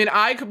 Yeah, I mean,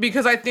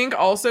 because I think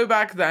also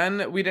back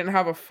then we didn't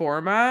have a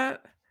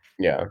format.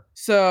 Yeah.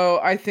 So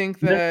I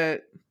think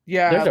that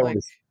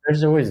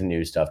there's always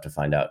new stuff to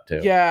find out too.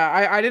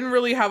 Yeah, I didn't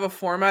really have a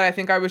format. I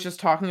think I was just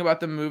talking about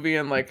the movie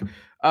in like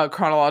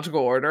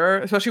chronological order,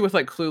 especially with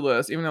like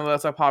Clueless, even though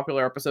that's a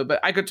popular episode. But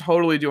I could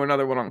totally do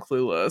another one on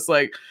Clueless.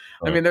 Like,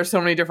 I mean, there's so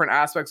many different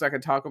aspects I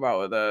could talk about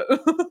with it.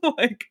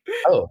 Like,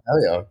 oh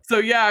hell yeah. So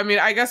yeah, I mean,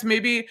 I guess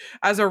maybe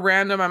as a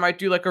random, I might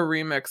do like a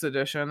remix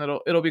edition.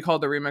 It'll be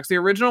called the remix. The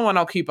original one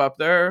I'll keep up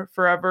there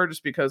forever,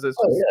 just because it's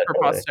for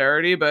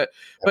posterity. But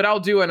I'll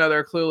do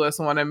another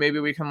Clueless one, and maybe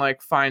we can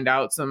like find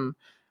out some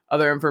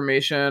other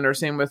information, or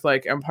same with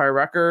like Empire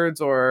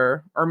Records,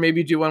 or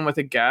maybe do one with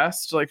a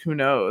guest. Like, who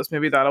knows?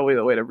 Maybe that'll be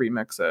the way to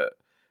remix it,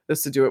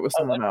 is to do it with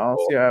someone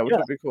else. Cool. Yeah, which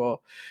would be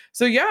cool.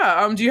 So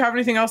yeah, do you have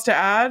anything else to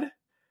add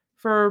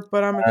for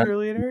But I'm a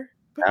Cheerleader?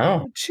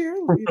 No.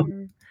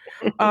 Cheerleader.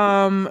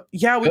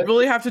 Yeah, we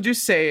really have to do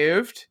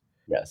Saved.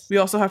 Yes. We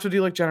also have to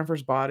do like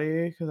Jennifer's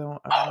Body because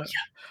yeah.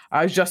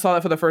 I just saw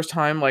that for the first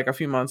time like a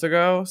few months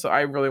ago, so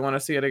I really want to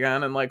see it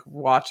again and like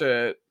watch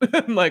it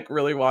and like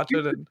really watch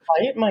it and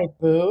bite my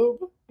boob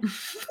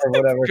or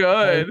whatever. It's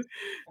good.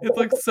 It's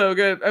like so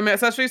good. I mean,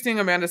 especially seeing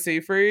Amanda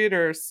Seyfried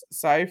or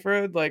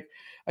Seyfried. Like,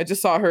 I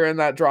just saw her in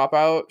that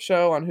Dropout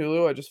show on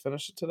Hulu. I just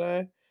finished it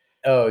today.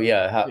 Oh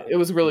yeah, it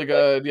was really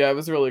good. Yeah, it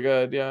was really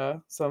good. Yeah,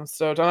 so I'm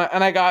stoked.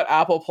 And I got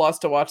Apple Plus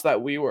to watch that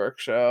WeWork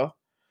show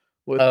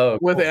with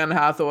cool. Anne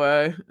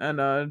Hathaway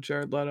and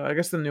Jared Leto. I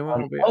guess the new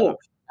one will be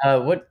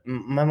out. What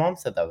my mom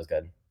said that was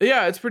good.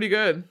 Yeah, it's pretty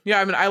good. Yeah,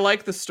 I mean, I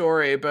like the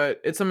story,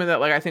 but it's something that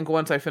like I think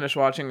once I finish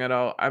watching it,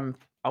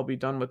 I'll be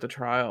done with the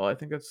trial. I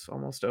think it's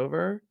almost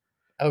over.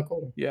 Oh,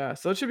 cool. Yeah,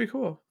 so it should be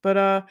cool.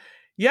 But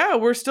yeah,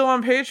 we're still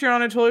on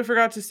Patreon. I totally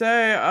forgot to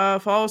say.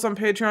 Follow us on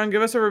Patreon.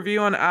 Give us a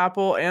review on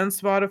Apple and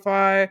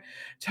Spotify.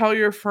 Tell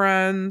your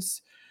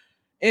friends.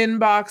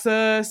 Inbox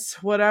us,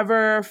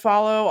 whatever.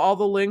 Follow. All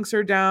the links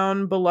are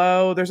down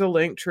below. There's a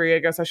link tree, I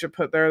guess I should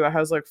put there that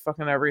has like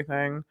fucking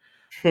everything.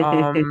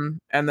 And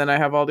then I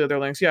have all the other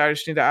links. Yeah, I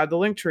just need to add the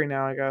link tree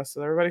now, I guess,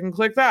 so everybody can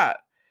click that.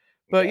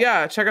 But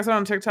yeah, check us out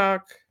on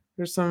TikTok.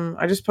 There's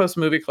I just post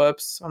movie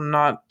clips. I'm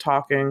not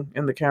talking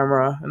in the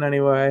camera in any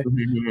way.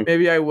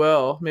 Maybe I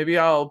will. Maybe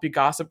I'll be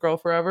Gossip Girl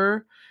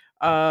forever.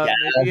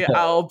 Maybe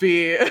I'll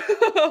be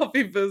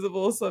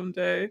visible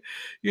someday.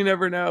 You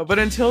never know. But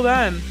until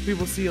then, we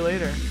will see you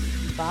later.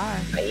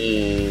 Bye.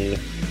 Bye.